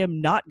what, I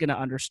am not going to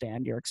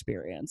understand your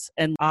experience.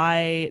 And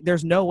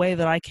there's no way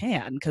that I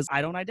can because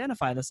I don't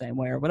identify the same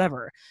way or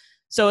whatever.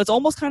 So it's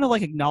almost kind of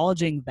like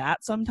acknowledging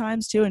that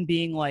sometimes too and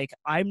being like,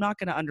 I'm not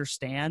going to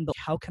understand, but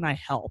how can I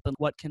help and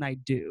what can I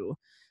do?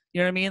 You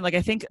know what I mean? Like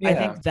I yeah,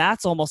 think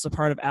that's almost a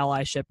part of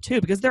allyship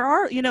too, because there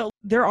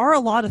are a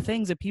lot of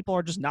things that people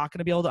are just not going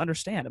to be able to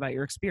understand about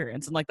your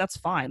experience, and like that's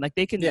fine. Like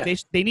yeah,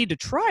 they need to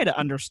try to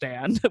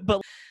understand,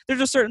 but there's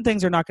just certain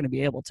things they're not going to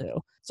be able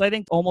to. So I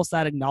think almost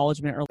that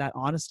acknowledgement or that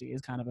honesty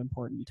is kind of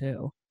important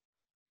too.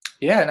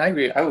 yeah. And I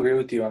agree. I agree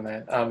with you on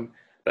that.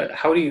 But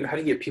how do you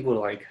get people to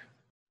like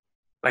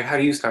how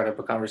do you start up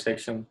a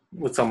conversation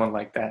with someone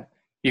like that?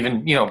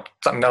 Even you know,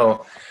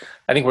 no,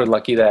 I think we're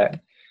lucky that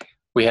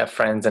we have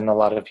friends and a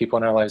lot of people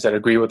in our lives that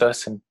agree with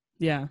us and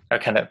Yeah. are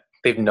kind of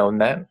they've known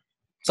that. Hmm.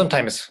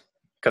 Sometimes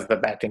because the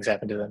bad things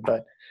happen to them,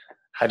 but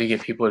how do you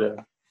get people to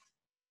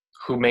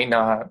who may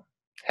not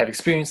have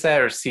experienced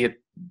that or see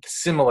it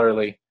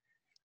similarly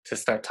to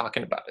start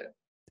talking about it?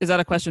 Is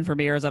that a question for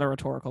me or is that a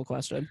rhetorical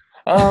question?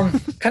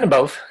 Kind of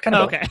both. Kind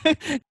of both.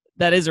 Okay.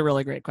 That is a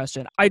really great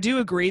question. I do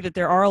agree that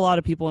there are a lot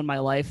of people in my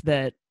life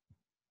that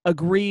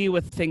agree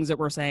with things that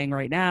we're saying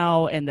right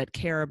now and that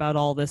care about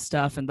all this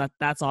stuff, and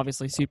that's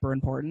obviously super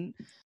important.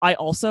 I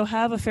also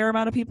have a fair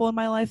amount of people in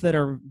my life that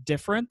are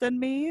different than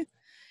me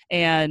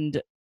and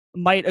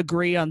might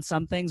agree on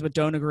some things but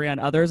don't agree on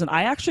others, and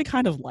I actually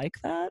kind of like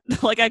that.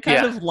 Like I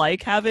kind Yeah. of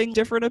like having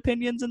different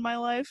opinions in my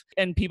life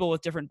and people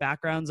with different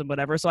backgrounds and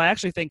whatever. So I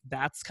actually think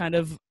that's kind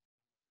of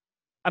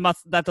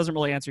that doesn't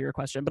really answer your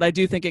question, but I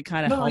do think it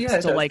kind of No, yeah, helps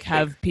it to does. like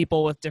have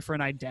people with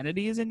different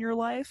identities in your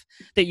life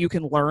that you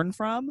can learn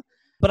from.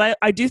 But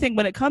I do think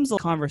when it comes to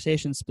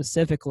conversation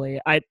specifically,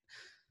 I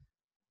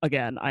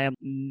am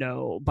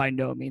by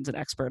no means an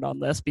expert on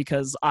this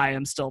because I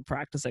am still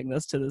practicing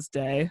this to this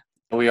day.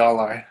 We all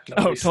are. No,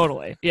 Oh,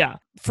 totally. Yeah.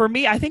 For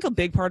me, I think a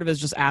big part of it is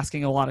just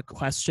asking a lot of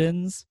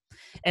questions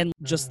and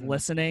just Mm,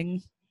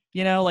 listening.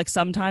 You know, like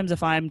sometimes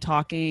if I'm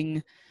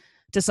talking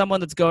to someone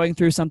that's going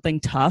through something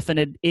tough and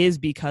it is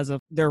because of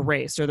their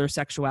race or their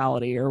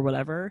sexuality or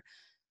whatever,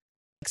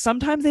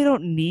 sometimes they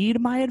don't need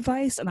my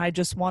advice and I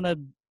just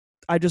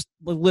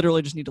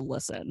literally just need to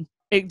listen.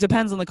 It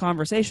depends on the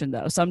conversation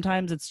though.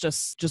 Sometimes it's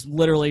just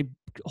literally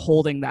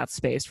holding that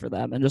space for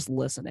them and just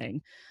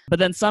listening. But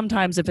then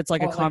sometimes if it's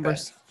like oh, a I like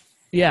that.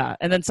 yeah,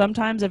 and then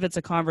sometimes if it's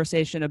a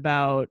conversation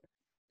about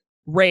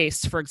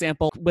race, for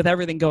example, with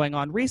everything going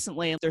on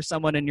recently, if there's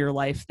someone in your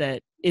life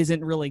that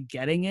isn't really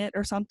getting it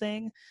or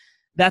something,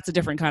 that's a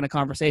different kind of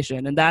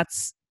conversation. And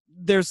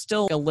there's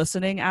still a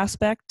listening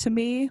aspect to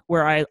me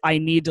where I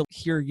need to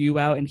hear you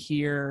out and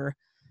hear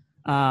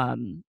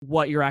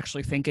what you're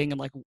actually thinking and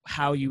like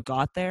how you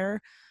got there.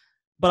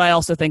 But I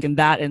also think in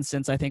that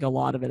instance, I think a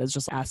lot of it is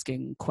just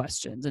asking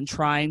questions and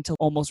trying to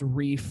almost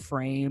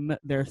reframe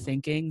their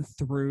thinking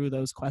through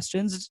those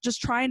questions. It's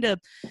just trying to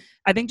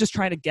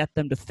get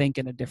them to think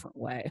in a different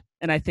way.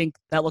 And I think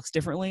that looks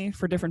differently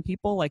for different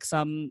people. Like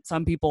some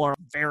people are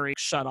very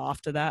shut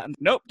off to that and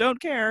nope, don't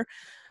care.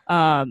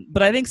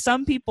 But I think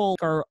some people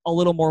are a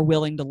little more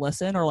willing to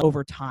listen or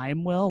over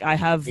time will.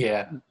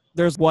 Yeah.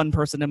 There's one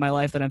person in my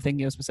life that I'm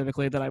thinking of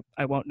specifically that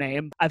I won't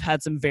name. I've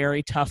had some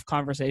very tough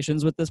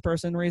conversations with this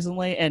person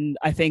recently, and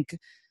I think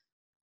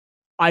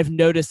I've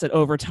noticed that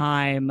over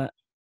time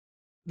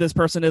this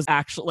person is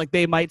actually like,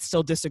 they might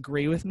still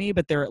disagree with me,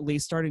 but they're at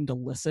least starting to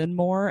listen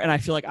more. And I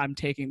feel like I'm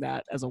taking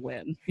that as a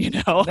win. I'm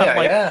Yeah,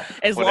 like, yeah.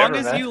 as long Whatever,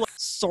 as man. you like,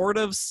 sort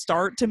of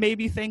start to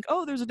maybe think,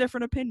 oh, there's a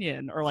different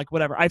opinion or like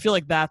whatever. I feel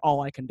like that's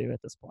all I can do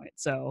at this point.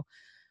 So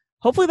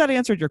hopefully that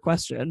answered your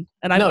question.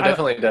 And No,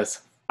 definitely it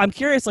does. I'm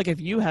curious, like,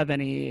 if you have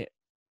any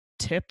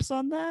tips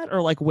on that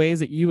or like ways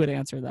that you would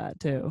answer that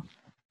too.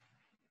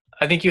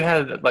 I think you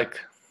had like,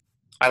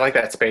 I like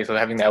that space of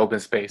having that open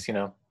space,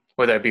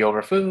 whether it be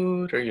over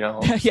food or,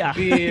 some Yeah. Yeah.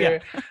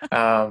 beer.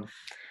 Um,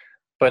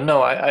 but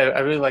no, I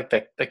really like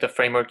the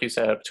framework you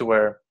set up to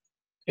where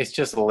it's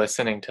just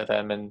listening to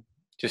them and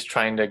just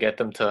trying to get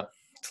them to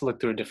look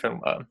through a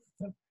different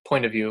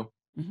point of view.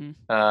 Hmm.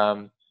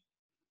 Um,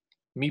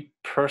 Me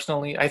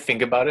personally, I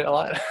think about it a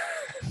lot.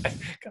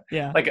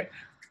 Yeah. Like,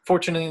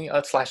 fortunately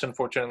slash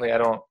unfortunately, I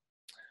don't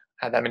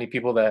have that many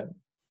people that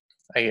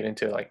I get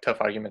into like tough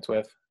arguments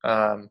with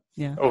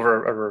Yeah.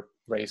 over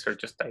race or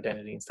just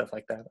identity and stuff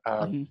like that.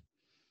 Hmm.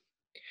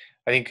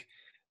 I think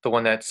the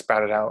one that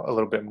sprouted out a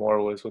little bit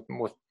more was with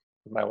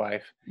my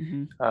wife.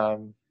 Hmm.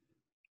 Um,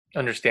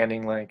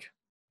 Understanding like,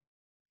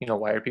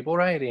 why are people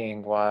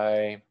rioting?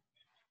 Why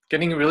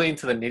getting really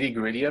into the nitty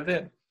gritty of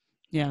it?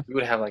 Yeah. We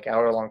would have like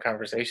hour-long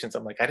conversations.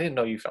 I'm like, I didn't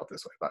know you felt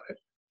this way about it,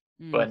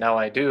 Mm. but now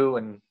I do,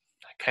 and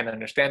I kind of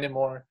understand it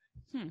more.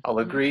 I'll Hmm.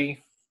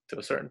 agree to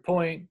a certain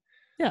point.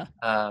 Yeah.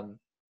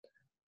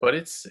 But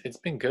it's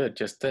been good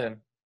just to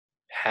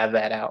have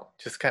that out,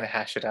 just kind of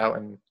hash it out.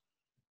 And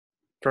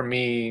for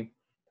me,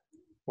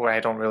 where I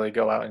don't really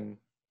go out and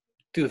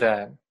do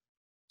that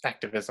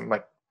activism,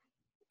 like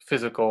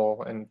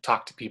physical, and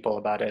talk to people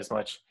about it as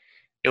much,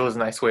 it was a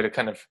nice way to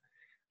kind of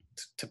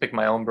to pick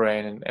my own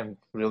brain and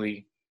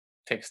really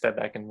take a step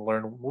back and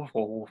learn,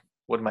 well,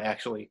 what am I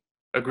actually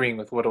agreeing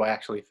with? What do I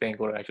actually think?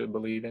 What do I actually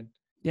believe in?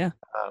 Yeah.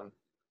 Um,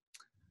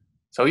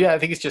 so yeah, I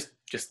think it's just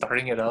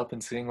starting it up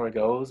and seeing where it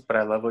goes. But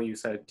I love what you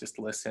said. Just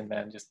listen,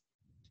 man. Just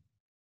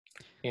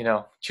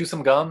chew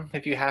some gum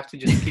if you have to,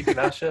 just to keep your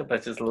mouth shut.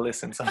 But just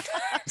listen sometimes.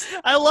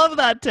 I love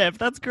that tip.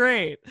 That's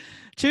great.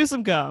 Chew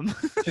some gum.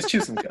 Just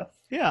chew some gum.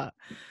 Yeah.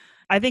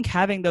 I think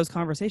having those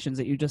conversations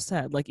that you just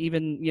said, like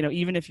even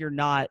if you're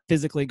not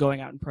physically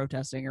going out and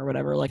protesting or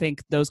whatever, like I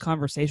think those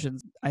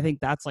conversations, I think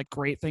that's like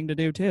great thing to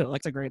do too. Like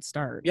it's a great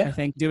start. Yeah. I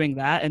think doing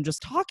that and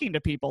just talking to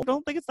people, I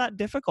don't think it's that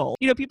difficult.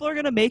 People are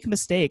going to make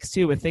mistakes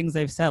too with things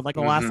they've said. Like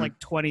the last like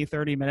 20,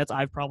 30 minutes,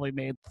 I've probably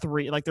made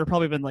there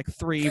probably been like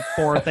 3,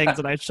 4 things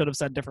that I should have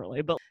said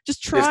differently, but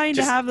just trying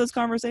to have those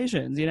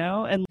conversations,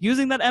 and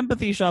using that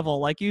empathy shovel,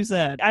 like you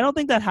said. I don't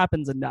think that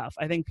happens enough.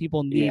 I think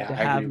people need to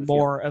have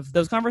more of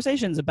those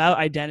conversations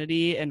about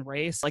identity and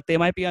race. Like they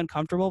might be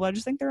uncomfortable, but I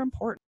just think they're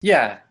important.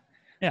 Yeah.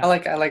 Yeah. I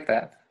like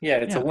that. Yeah,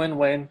 it's a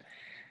win-win.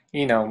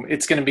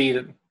 It's going to be,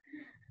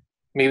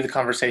 maybe the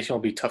conversation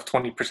will be tough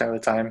 20% of the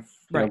time,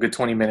 good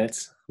 20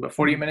 minutes, but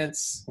 40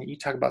 minutes, you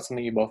talk about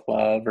something you both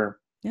love, or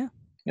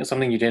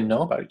something you didn't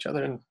know about each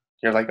other, and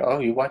you're like, oh,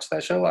 you watch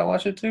that show? I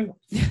watch it too.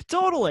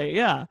 Totally.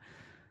 Yeah.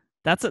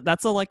 That's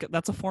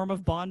a form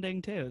of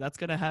bonding too. That's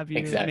going to have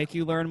you make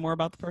you learn more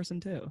about the person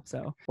too.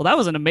 So, well, that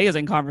was an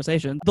amazing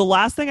conversation. The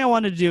last thing I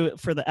wanted to do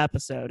for the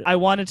episode, I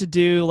wanted to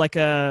do like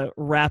a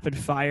rapid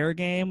fire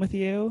game with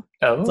you.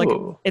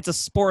 Oh. It's a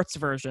sports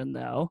version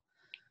though.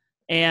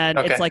 And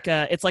it's like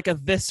a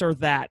this or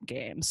that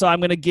game. So I'm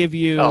going to give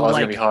you it's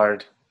going to be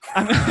hard.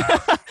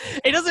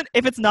 It doesn't,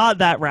 if it's not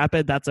that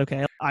rapid, that's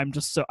okay. I'm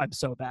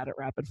so bad at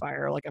rapid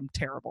fire. Like I'm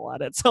terrible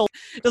at it. So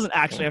it doesn't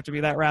actually have to be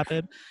that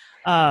rapid.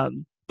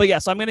 But yeah,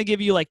 so I'm going to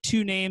give you like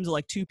 2 names of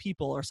like 2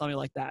 people or something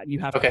like that. And you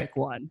have to pick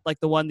one, like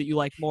the one that you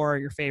like more or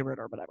your favorite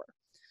or whatever.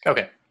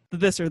 Okay. The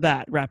this or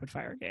that rapid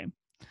fire game.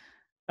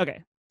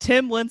 Okay.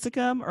 Tim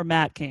Lincecum or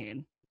Matt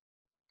Cain?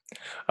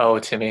 Oh,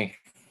 Timmy.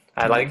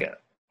 I like it.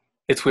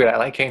 It's weird. I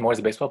like Cain more as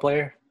a baseball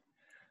player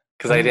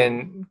because I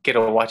didn't get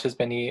to watch as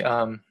many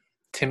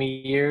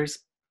Timmy years.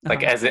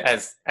 Like as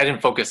I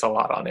didn't focus a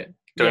lot on it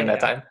during that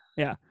time.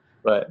 Yeah.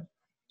 But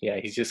yeah,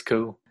 he's just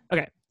cool.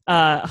 Okay.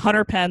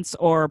 Hunter Pence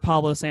or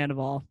Pablo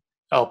Sandoval?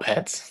 Oh,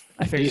 Pence.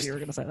 I figured you were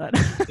going to say that.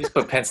 Just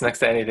put Pence next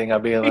to anything. I'll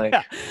be like,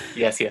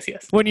 yes.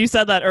 When you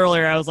said that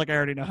earlier, I was like, I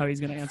already know how he's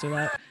going to answer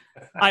that.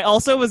 I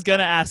also was going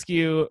to ask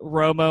you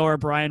Romo or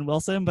Brian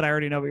Wilson, but I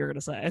already know what you're going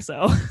to say.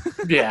 So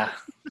yeah.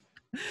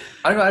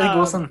 I don't know. I think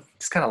Wilson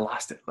just kind of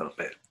lost it a little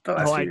bit the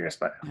last few years.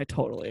 But I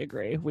totally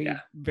agree. We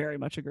very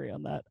much agree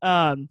on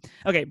that.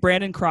 Okay,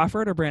 Brandon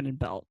Crawford or Brandon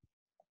Belt?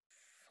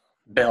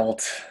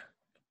 Belt.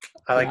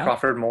 I like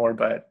Crawford more,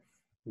 but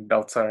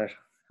Belt's our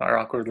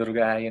awkward little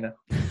guy,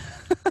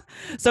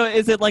 So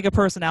is it like a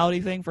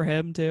personality thing for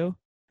him too?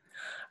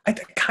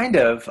 Kind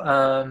of.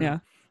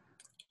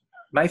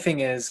 My thing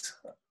is,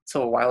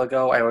 so a while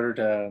ago, I ordered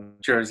a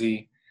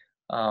jersey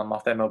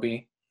off the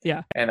MLB.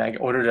 Yeah. And I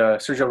ordered a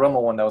Sergio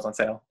Romo one that was on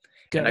sale.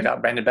 Good. And I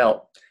got Brandon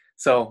Belt.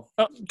 So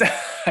I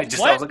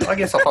was like, I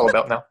guess I'll follow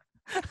Belt now.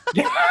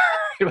 Yeah.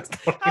 How did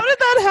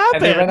that happen?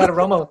 And they ran out of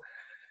Romo.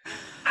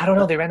 I don't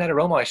know. They ran out of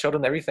Romo. I showed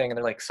them everything, and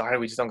they're like, sorry,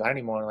 we just don't got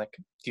any more. I'm like,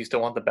 do you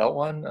still want the Belt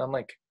one? I'm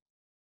like,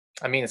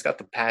 I mean, it's got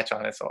the patch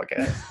on it, so I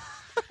guess.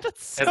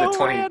 That's As a so 2012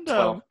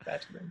 random.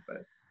 Bachelor,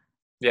 but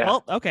yeah,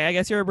 Well, okay, I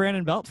guess you're a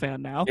Brandon Belt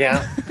fan now.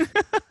 yeah,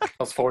 I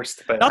was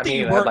forced, but Not I that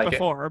you mean, I weren't like it.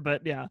 before,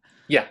 but yeah.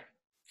 Yeah,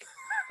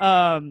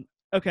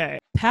 Okay.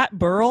 Pat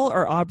Burrell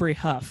or Aubrey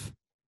Huff?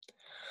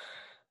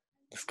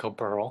 let's go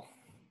Burl.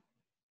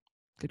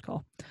 Good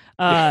call.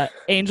 Yeah,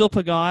 Angel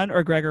Pagan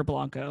or Gregor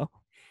Blanco?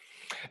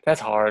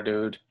 that's hard,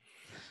 dude.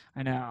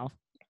 I know.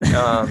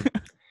 Um,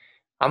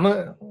 I'm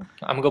a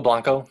I'm gonna go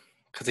Blanco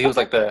because he was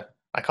Okay. like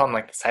I call him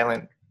like the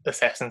silent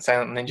assassin,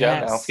 silent ninja.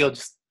 Now Yes. he'll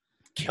just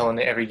killing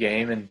it every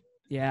game, and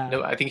Yeah.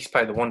 I think he's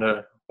probably one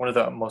of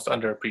the most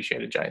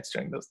underappreciated Giants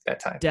during that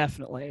time.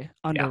 Definitely Yeah,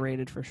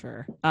 underrated for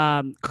sure.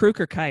 Kruk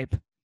or Kipe?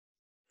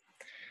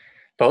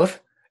 both.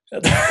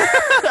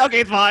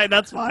 Okay, fine.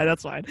 That's fine.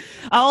 That's fine.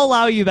 I'll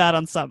allow you that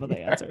on some of the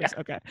Yeah. answers.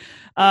 Okay.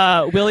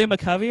 Willie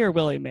McCovey or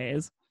Willie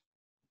Mays?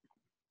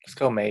 Let's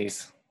go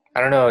Mays.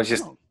 I don't know. It's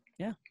just Oh,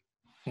 yeah.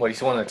 well,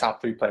 he's one of the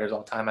top 3 players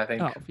all time. I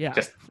think. Oh, yeah,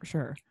 Just for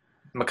sure.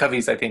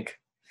 McCovey's. I think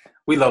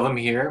we love him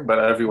here, but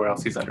everywhere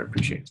else he's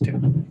underappreciated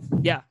too.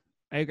 Yeah,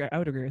 I agree. I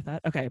would agree with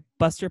that. Okay,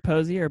 Buster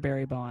Posey or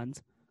Barry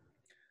Bonds?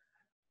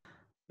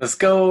 Let's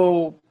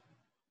go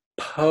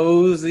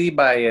Posey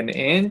by an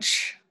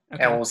inch,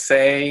 Okay. and we'll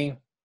say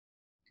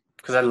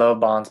because I love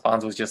Bonds.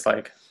 Bonds was just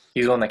like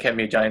he's the one that kept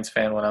me a Giants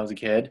fan when I was a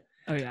kid.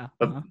 Oh yeah.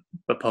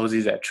 But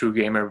Posey's that true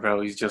gamer,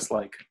 bro. He's just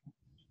like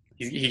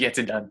he gets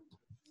it done,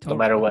 Totally. no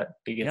matter what.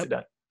 He gets it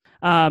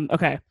done.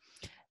 Okay.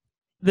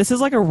 This is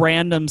like a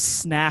random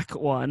snack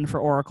one for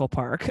Oracle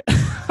Park.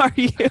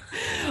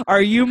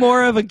 are you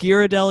more of a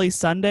Ghirardelli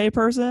Sundae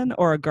person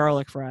or a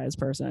garlic fries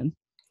person?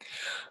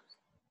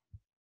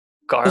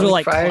 Garlic Those are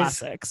like fries,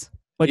 classics.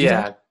 What'd you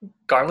say?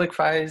 garlic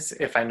fries.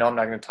 If I know I'm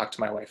not going to talk to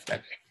my wife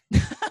that day.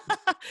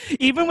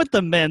 Even with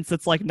the mints,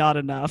 it's like not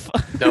enough.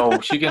 No,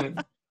 she can.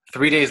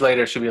 3 days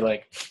later, she'll be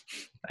like,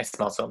 "I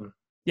smell something."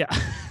 Yeah.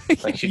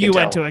 Like she You can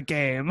went tell. to a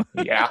game.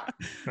 Yeah.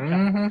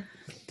 Mm-hmm.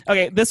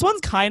 Okay, this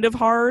one's kind of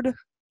hard,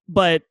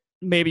 but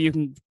maybe you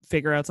can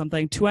figure out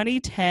something.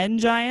 2010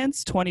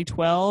 Giants,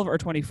 2012, or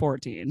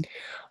 2014?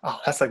 Oh,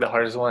 that's like the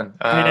hardest one.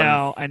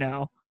 I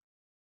know.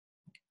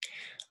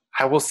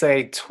 I will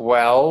say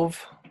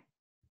 12.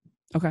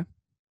 Okay.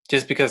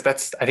 Just because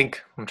I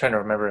think I'm trying to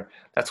remember.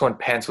 That's when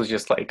Pence was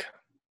just like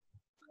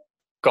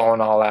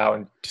going all out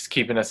and just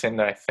keeping us in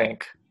there. I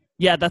think.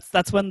 Yeah,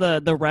 that's when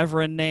the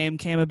Reverend name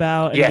came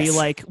about, and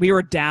Yes. we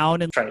were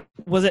down in Right.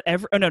 was it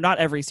every? Oh no, not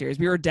every series.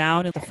 We were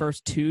down in the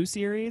first 2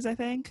 series, I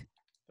think,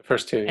 The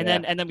first 2. and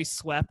then we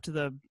swept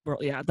the.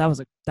 Yeah, that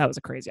was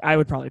a crazy. I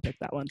would probably pick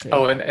that one too.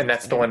 Oh, and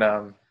that's the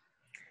one.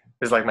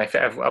 Is like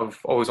I've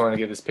always wanted to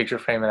get this picture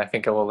frame, and I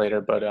think I will later.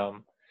 But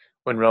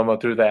when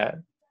Romo threw that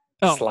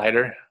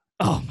slider,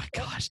 oh my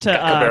gosh, to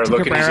Cabrera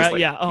looking, he's Cabrera, just like,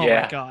 yeah. Oh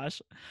my gosh,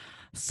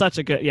 such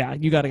a good. Yeah,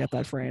 you got to get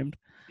that framed.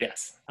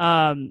 Yes.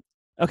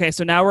 Okay,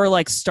 so now we're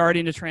like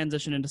starting to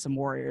transition into some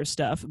Warriors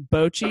stuff.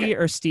 Bochy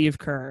or Steve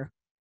Kerr?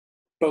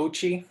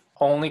 Bochy,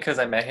 only because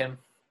I met him,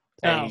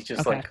 and he's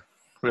just like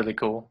really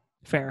cool.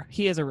 Fair.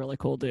 He is a really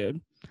cool dude.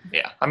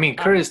 Yeah, I mean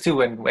Kerr is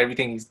too, and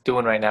everything he's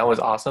doing right now is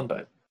awesome.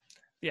 But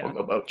yeah,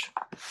 we'll go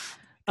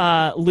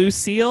Boch.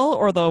 Lucille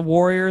or the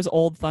Warriors'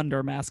 Old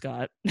Thunder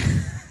mascot? Dude,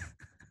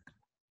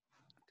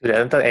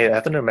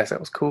 that Thunder mascot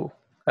was cool.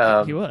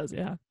 He was,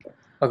 yeah.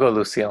 I'll go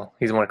Lucille.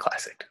 He's more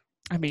classic.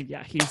 I mean,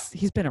 yeah,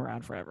 he's been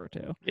around forever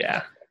too.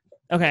 Yeah.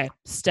 Okay,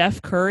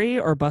 Steph Curry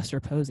or Buster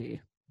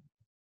Posey?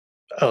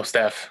 Oh,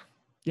 Steph.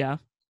 Yeah.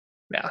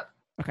 Yeah.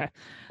 Okay,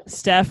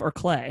 Steph or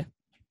Clay?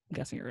 I'm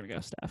guessing you're gonna go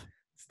Steph.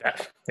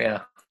 Steph.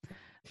 Yeah.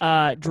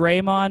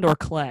 Draymond or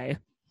Clay?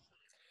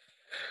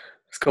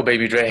 Let's go,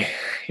 Baby Dre.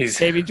 He's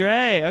Baby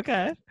Dre.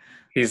 Okay.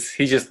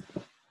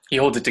 he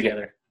holds it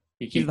together.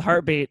 He's the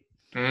heartbeat.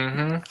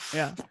 Mm-hmm.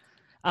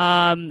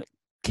 Yeah.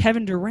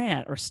 Kevin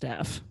Durant or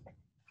Steph?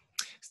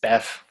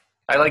 Steph.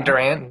 I like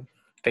Durant.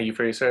 Thank you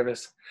for your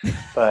service.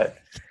 But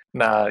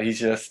nah, he's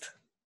just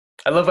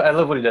I love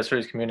what he does for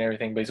his community and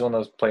everything, but he's one of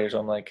those players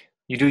where I'm like,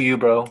 you do you,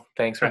 bro.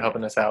 Thanks for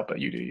helping us out, but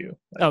you do you.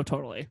 Like, oh,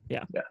 totally.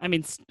 Yeah. I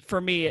mean,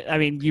 for me,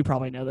 you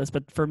probably know this,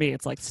 but for me,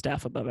 it's like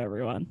Steph above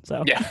everyone.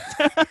 So yeah.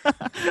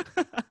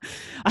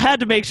 I had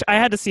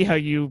to see how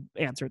you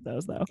answered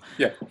those though.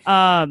 Yeah.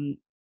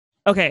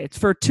 Okay, it's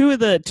for two of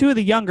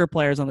the younger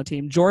players on the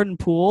team, Jordan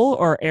Poole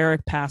or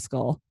Eric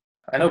Pascal.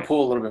 I know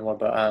Poole a little bit more,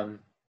 but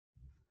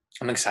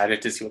I'm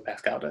excited to see what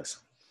Pascal does.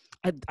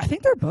 I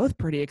think they're both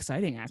pretty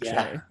exciting, actually.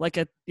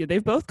 Yeah.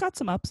 They've both got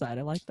some upside.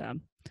 I like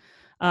them.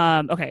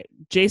 Okay,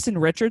 Jason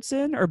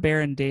Richardson or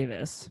Baron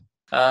Davis?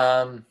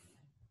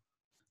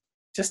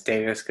 Just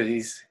Davis,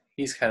 because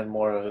he's kind of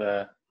more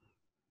of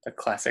the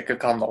classic. I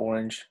call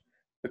him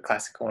the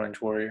classic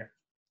orange warrior.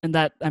 And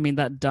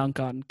that dunk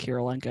on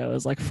Kirilenko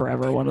is like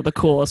forever one of the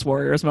coolest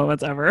Warriors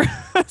moments ever.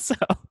 So,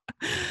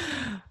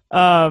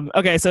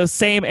 okay, so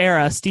same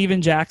era,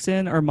 Steven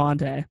Jackson or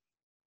Monte?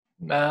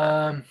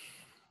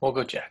 We'll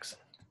go Jackson.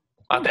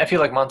 I feel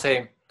like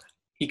Monte,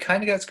 he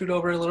kind of got screwed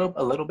over a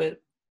little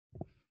bit,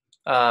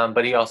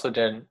 but he also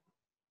didn't.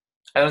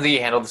 I don't think he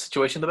handled the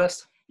situation the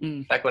best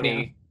back when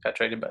he got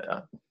traded.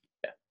 But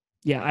yeah.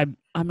 Yeah,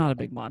 I'm not a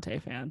big Monte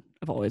fan.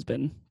 I've always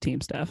been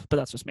Team Steph, but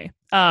that's just me.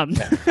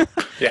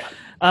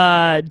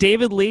 Yeah.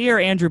 David Lee or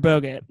Andrew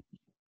Bogut?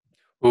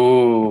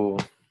 Ooh,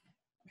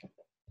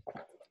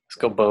 let's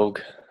go Bogue.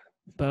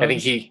 I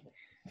think Bogues.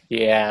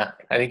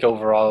 I think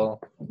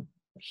overall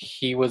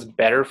he was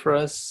better for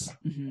us,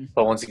 Hmm.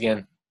 but once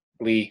again,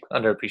 Lee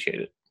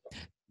underappreciated.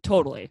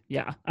 Totally.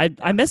 Yeah,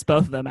 I miss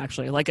both of them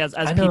actually, like as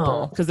I people,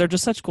 know. because they're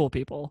just such cool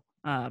people.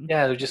 Yeah,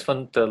 they're just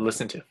fun to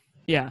listen to.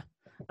 Yeah.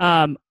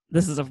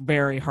 This is a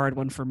very hard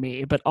one for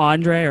me, but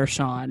Andre or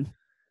Sean?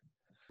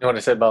 You know what I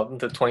said about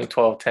the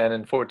 2012, 10,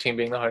 and 14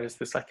 being the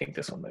hardest? I think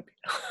this one might be.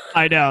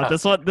 I know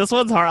this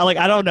one's hard. Like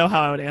I don't know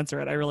how I would answer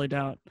it. I really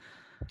don't.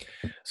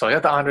 So I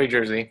got the Andre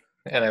jersey,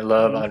 and I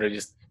love Mhm. Andre,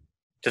 just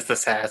the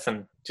sass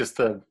and just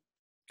the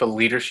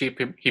leadership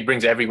he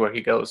brings everywhere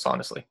he goes,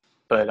 honestly.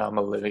 But I'm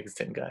a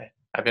Livingston guy.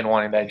 I've been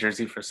wanting that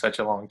jersey for such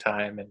a long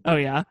time, and Oh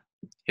yeah.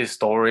 his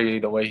story,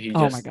 the way he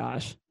Oh my just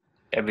gosh.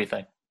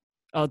 everything.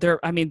 Oh, they're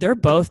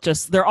both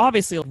just, they're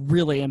obviously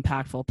really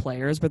impactful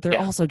players, but they're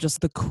Yeah, also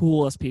just the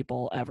coolest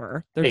people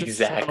ever. They're just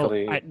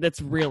exactly. that's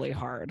really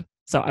hard.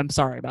 So I'm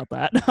sorry about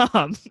that.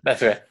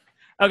 That's right.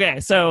 Okay,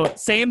 so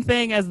same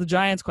thing as the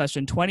Giants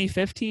question: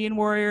 2015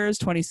 Warriors,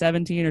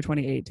 2017, or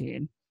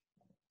 2018?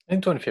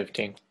 In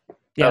 2015, that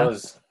Yeah,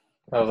 was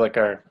that was like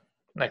our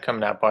that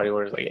coming out party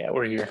where it's like, yeah,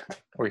 we're here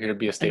to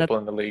be a and that staple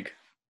in the league.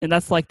 and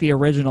that's like the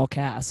original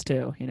cast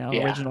too. Yeah,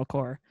 Original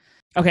core.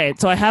 Okay,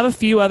 so I have a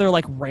few other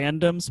like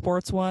random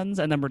sports ones,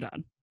 and then we're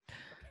done.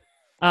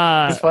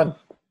 Uh, it's fun.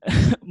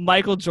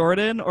 Michael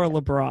Jordan or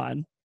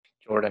LeBron?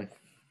 Jordan.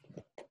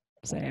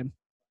 Same. Yeah,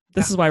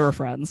 This is why we're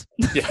friends.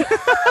 yeah.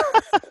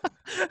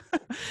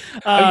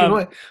 You know um,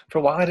 what? For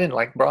a while, I didn't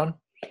like Braun.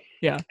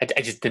 yeah.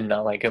 I just did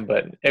not like him,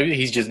 but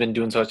he's just been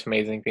doing such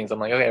amazing things. I'm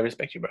like, okay, I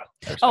respect you, bro.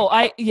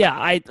 Oh,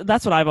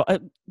 that's what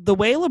I've. The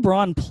way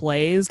LeBron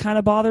plays kind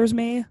of bothers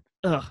me.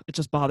 Ugh, it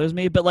just bothers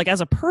me. But like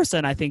as a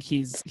person, I think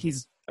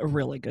he's a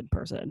really good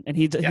person, and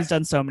he's Yes,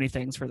 done so many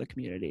things for the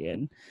community,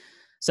 and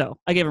so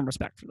I give him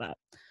respect for that.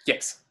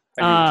 yes,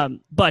 I agree with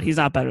you. But he's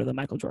not better than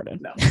Michael Jordan.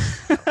 No,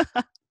 no.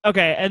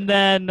 Okay, and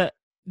then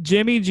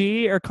Jimmy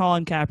G or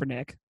Colin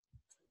Kaepernick?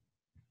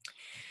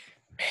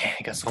 Man,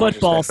 I got so much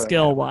Football respect for that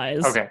skill guy.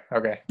 wise. Okay,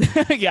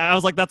 okay. Yeah, I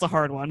was like, that's a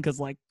hard one because,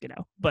 like,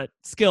 but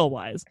skill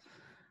wise,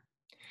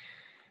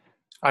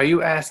 Are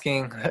you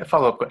asking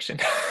follow up question?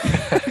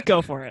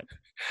 go for it.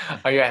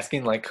 Are you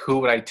asking like who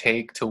would I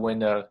take to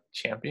win a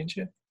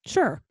championship?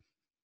 Sure.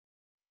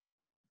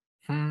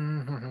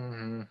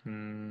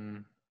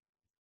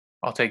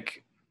 I'll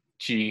take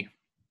G.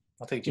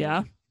 I'll take Jimmy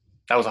Yeah. G.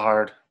 That was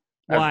hard.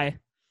 Why?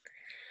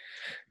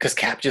 Because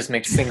Cap just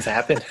makes things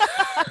happen.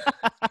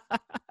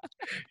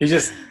 He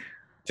just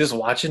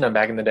watching him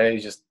back in the day.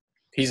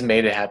 He's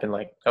made it happen.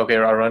 Like, okay,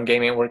 our run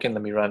game ain't working.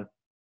 Let me run.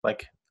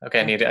 Like, okay,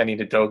 Yeah. I need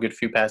to throw a good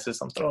few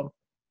passes. I'm throwing.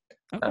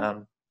 Okay.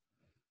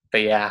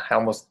 But yeah,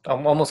 I'm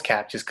almost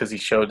capped just because he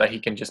showed that he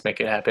can just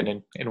make it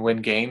happen and win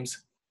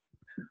games.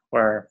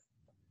 Where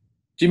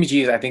Jimmy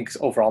G is, I think, is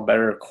overall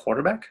better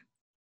quarterback.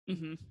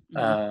 Mm-hmm. Mm-hmm.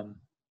 Um,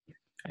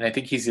 and I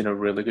think he's in a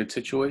really good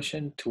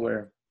situation to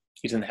where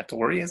he doesn't have to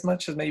worry as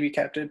much as maybe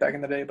Cap did back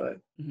in the day. But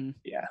Mm-hmm.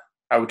 yeah,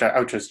 I would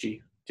trust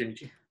Jimmy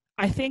G.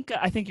 I think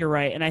you're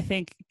right, and I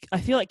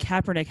feel like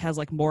Kaepernick has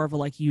like more of a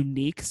like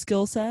unique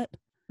skill set.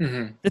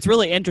 Mm-hmm. It's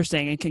really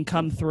interesting and can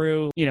come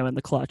through, in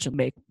the clutch and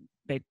make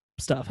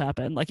stuff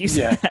happen, like you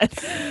Yeah.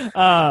 said.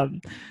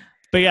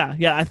 But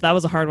yeah, that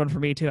was a hard one for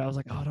me too. I was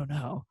like, oh, I don't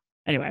know.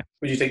 Anyway,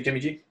 Would you take Jimmy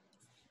G?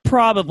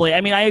 probably.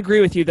 I mean, I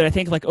agree with you that I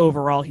think like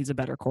overall he's a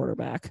better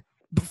quarterback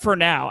for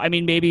now. I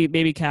mean,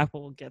 maybe Cap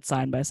will get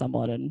signed by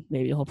someone and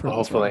maybe he'll prove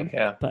us Hopefully, wrong.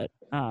 yeah. But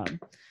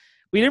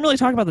we didn't really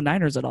talk about the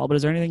Niners at all. But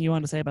is there anything you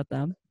want to say about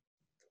them?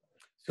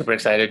 Super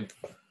excited.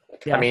 I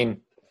Yeah,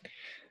 mean,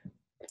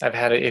 I've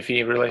had an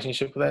iffy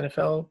relationship with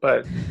NFL,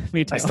 but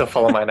me I too. still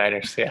follow my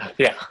Niners. Yeah,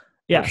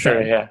 Yeah, for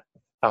sure. same. Yeah,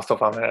 I'll still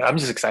follow my Niners. I'm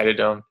just excited.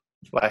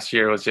 Last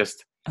year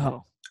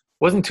Oh,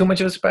 wasn't too much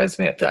of a surprise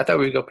to me. I thought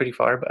we would go pretty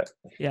far, but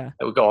yeah.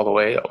 it would go all the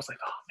way. I was like,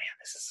 oh man,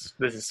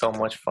 this is so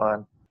much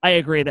fun. I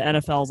agree. The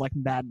NFL is like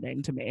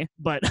maddening to me,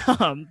 but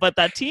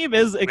that team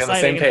is We're on the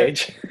same exciting, and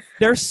page.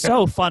 they're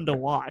so fun to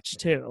watch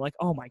too. Like,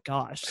 oh my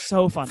gosh,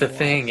 so fun The to watch.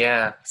 thing,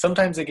 yeah.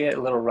 Sometimes they get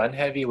a little run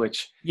heavy,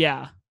 which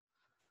Yeah,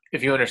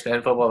 if you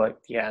understand football, like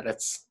yeah,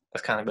 that's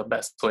kind of the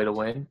best way to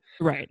win.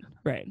 right.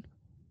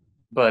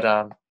 But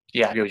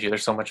yeah, I agree with you. They're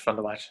so much fun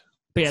to watch,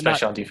 But yeah, not.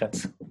 especially on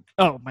defense.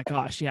 Oh my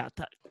gosh, yeah.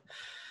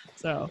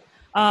 So,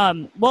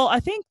 well, I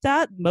think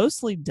that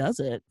mostly does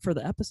it for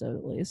the episode,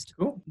 at least.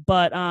 Cool.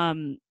 But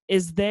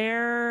is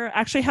there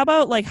actually? How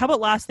about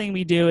last thing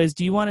we do is,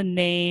 do you want to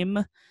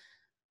name?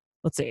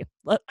 Let's see.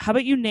 How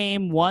about you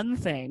name one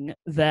thing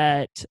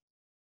that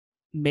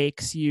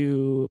makes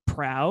you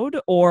proud,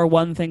 or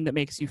one thing that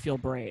makes you feel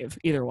brave?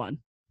 Either one.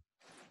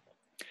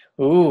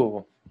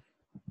 Ooh,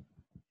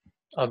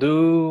 I'll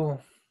do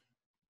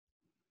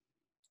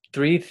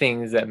 3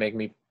 things that make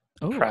me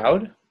Oh,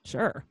 proud.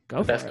 sure. Go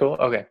for That's it. cool.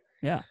 Okay.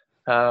 Yeah.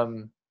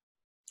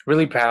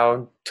 Really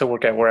proud to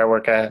work at where I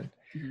work at.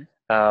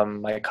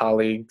 Mhm. My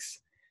colleagues,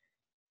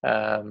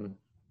 Um,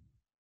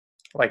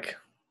 like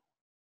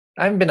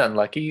I haven't been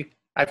unlucky.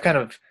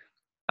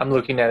 I'm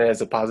looking at it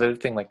as a positive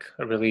thing, like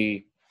a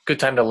really good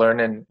time to learn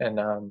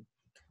and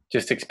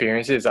just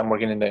experiences. I'm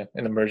working in the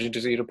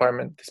emergency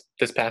department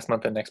this past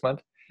month and next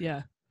month.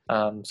 Yeah.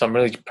 So I'm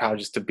really proud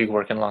just to be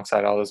working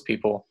alongside all those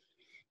people.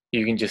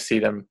 You can just see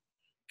them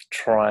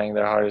trying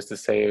their hardest to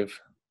save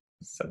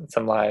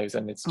some lives,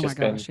 and Oh my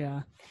gosh,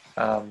 yeah.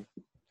 um,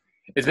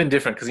 it's been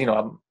different because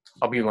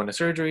I'll be going to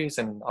surgeries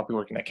and I'll be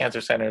working at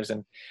cancer centers,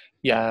 and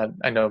yeah,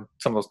 I know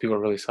some of those people are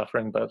really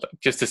suffering, but like,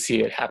 just to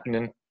see it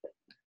happening,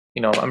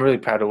 I'm really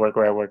proud to work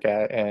where I work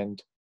at,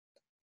 and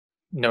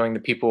knowing the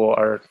people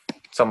are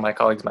some of my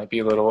colleagues might be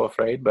a little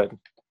afraid, but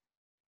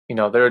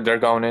they're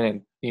going in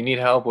and you need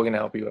help, we're gonna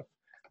help you.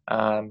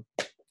 Um,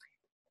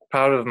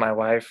 Proud of my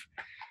wife.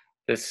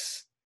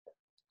 This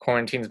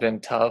quarantine's been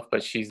tough,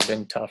 but she's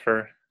been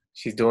tougher.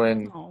 She's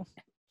doing Oh,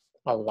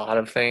 a lot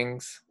of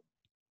things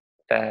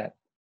that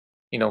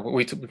we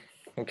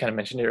kind of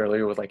mentioned it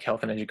earlier with like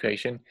health and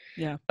education.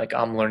 yeah. Like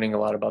I'm learning a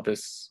lot about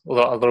this, a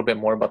little bit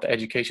more about the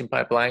education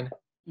pipeline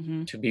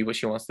Hmm. to be what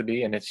she wants to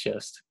be, and it's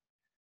just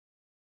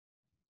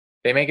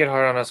they make it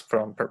hard on us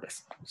on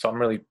purpose. So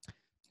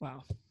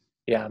Wow.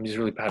 I'm just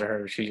really proud of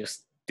her. She's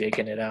just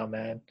digging it out,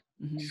 man.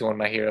 Hmm. She's one of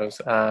my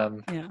heroes.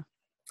 Yeah.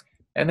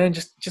 And then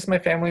just my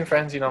family and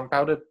friends. I'm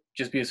proud to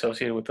just be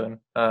associated with them.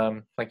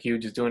 Like you,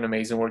 just doing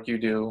amazing work you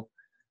do.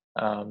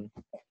 Um,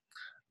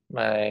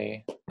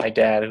 my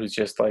dad, who's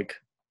just like,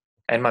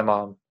 and my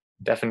mom,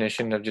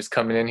 definition of just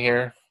coming in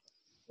here,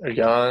 are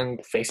young,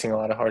 facing a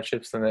lot of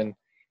hardships, and then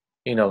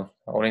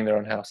owning their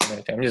own house and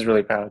everything. I'm just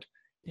really proud.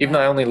 Even though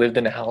Yeah. I only lived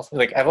in a house,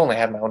 like I've only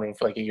had my own room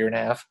for like a year and a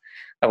half.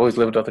 I've always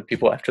lived with other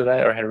people after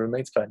that or had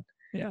roommates, but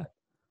Yeah.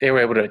 they were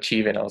able to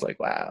achieve it. And I was like,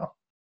 wow,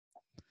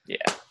 yeah.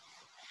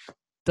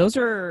 Those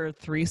are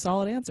 3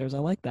 solid answers. I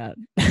like that.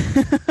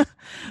 Thank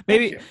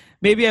maybe you.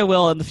 maybe I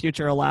will in the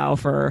future allow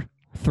for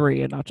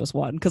 3 and not just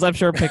 1, because I'm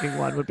sure picking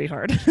 1 would be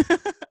hard.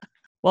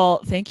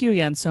 Well, thank you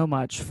again so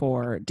much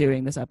for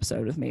doing this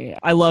episode with me.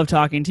 I love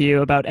talking to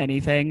you about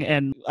anything,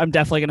 and I'm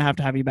definitely going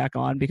to have you back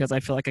on because I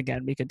feel like,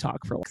 again, we could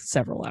talk for like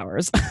several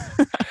hours.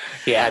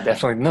 Yeah,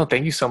 definitely. No,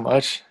 thank you so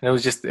much. It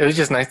was just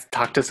nice to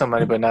talk to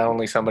somebody, but not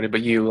only somebody,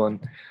 but you. And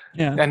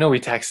Yeah. I know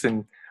we text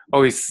and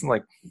always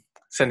like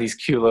send these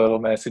cute little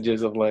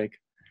messages of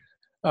like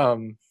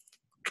um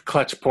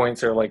clutch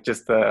points or like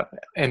just the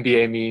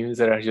NBA memes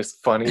that are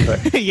just funny,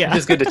 but it's Yeah.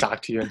 just good to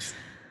talk to you and just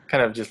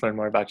kind of just learn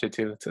more about you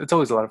too. It's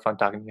always a lot of fun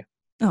talking to you.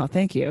 Oh,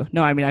 thank you.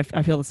 No, I mean,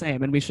 I feel the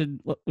same, and we should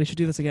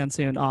do this again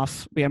soon. I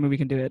mean, we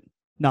can do it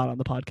not on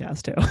the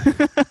podcast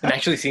too. And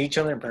actually see each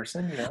other in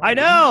person, I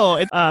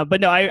know. But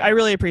no, I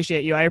really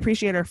appreciate you. I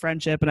appreciate our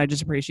friendship, and I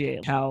just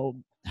appreciate how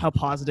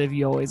positive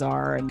you always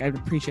are, and I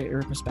appreciate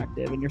your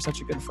perspective, and you're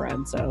such a good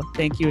friend. So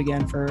thank you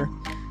again for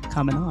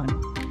coming on.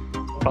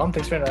 Well,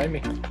 thanks for inviting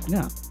me.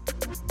 Yeah.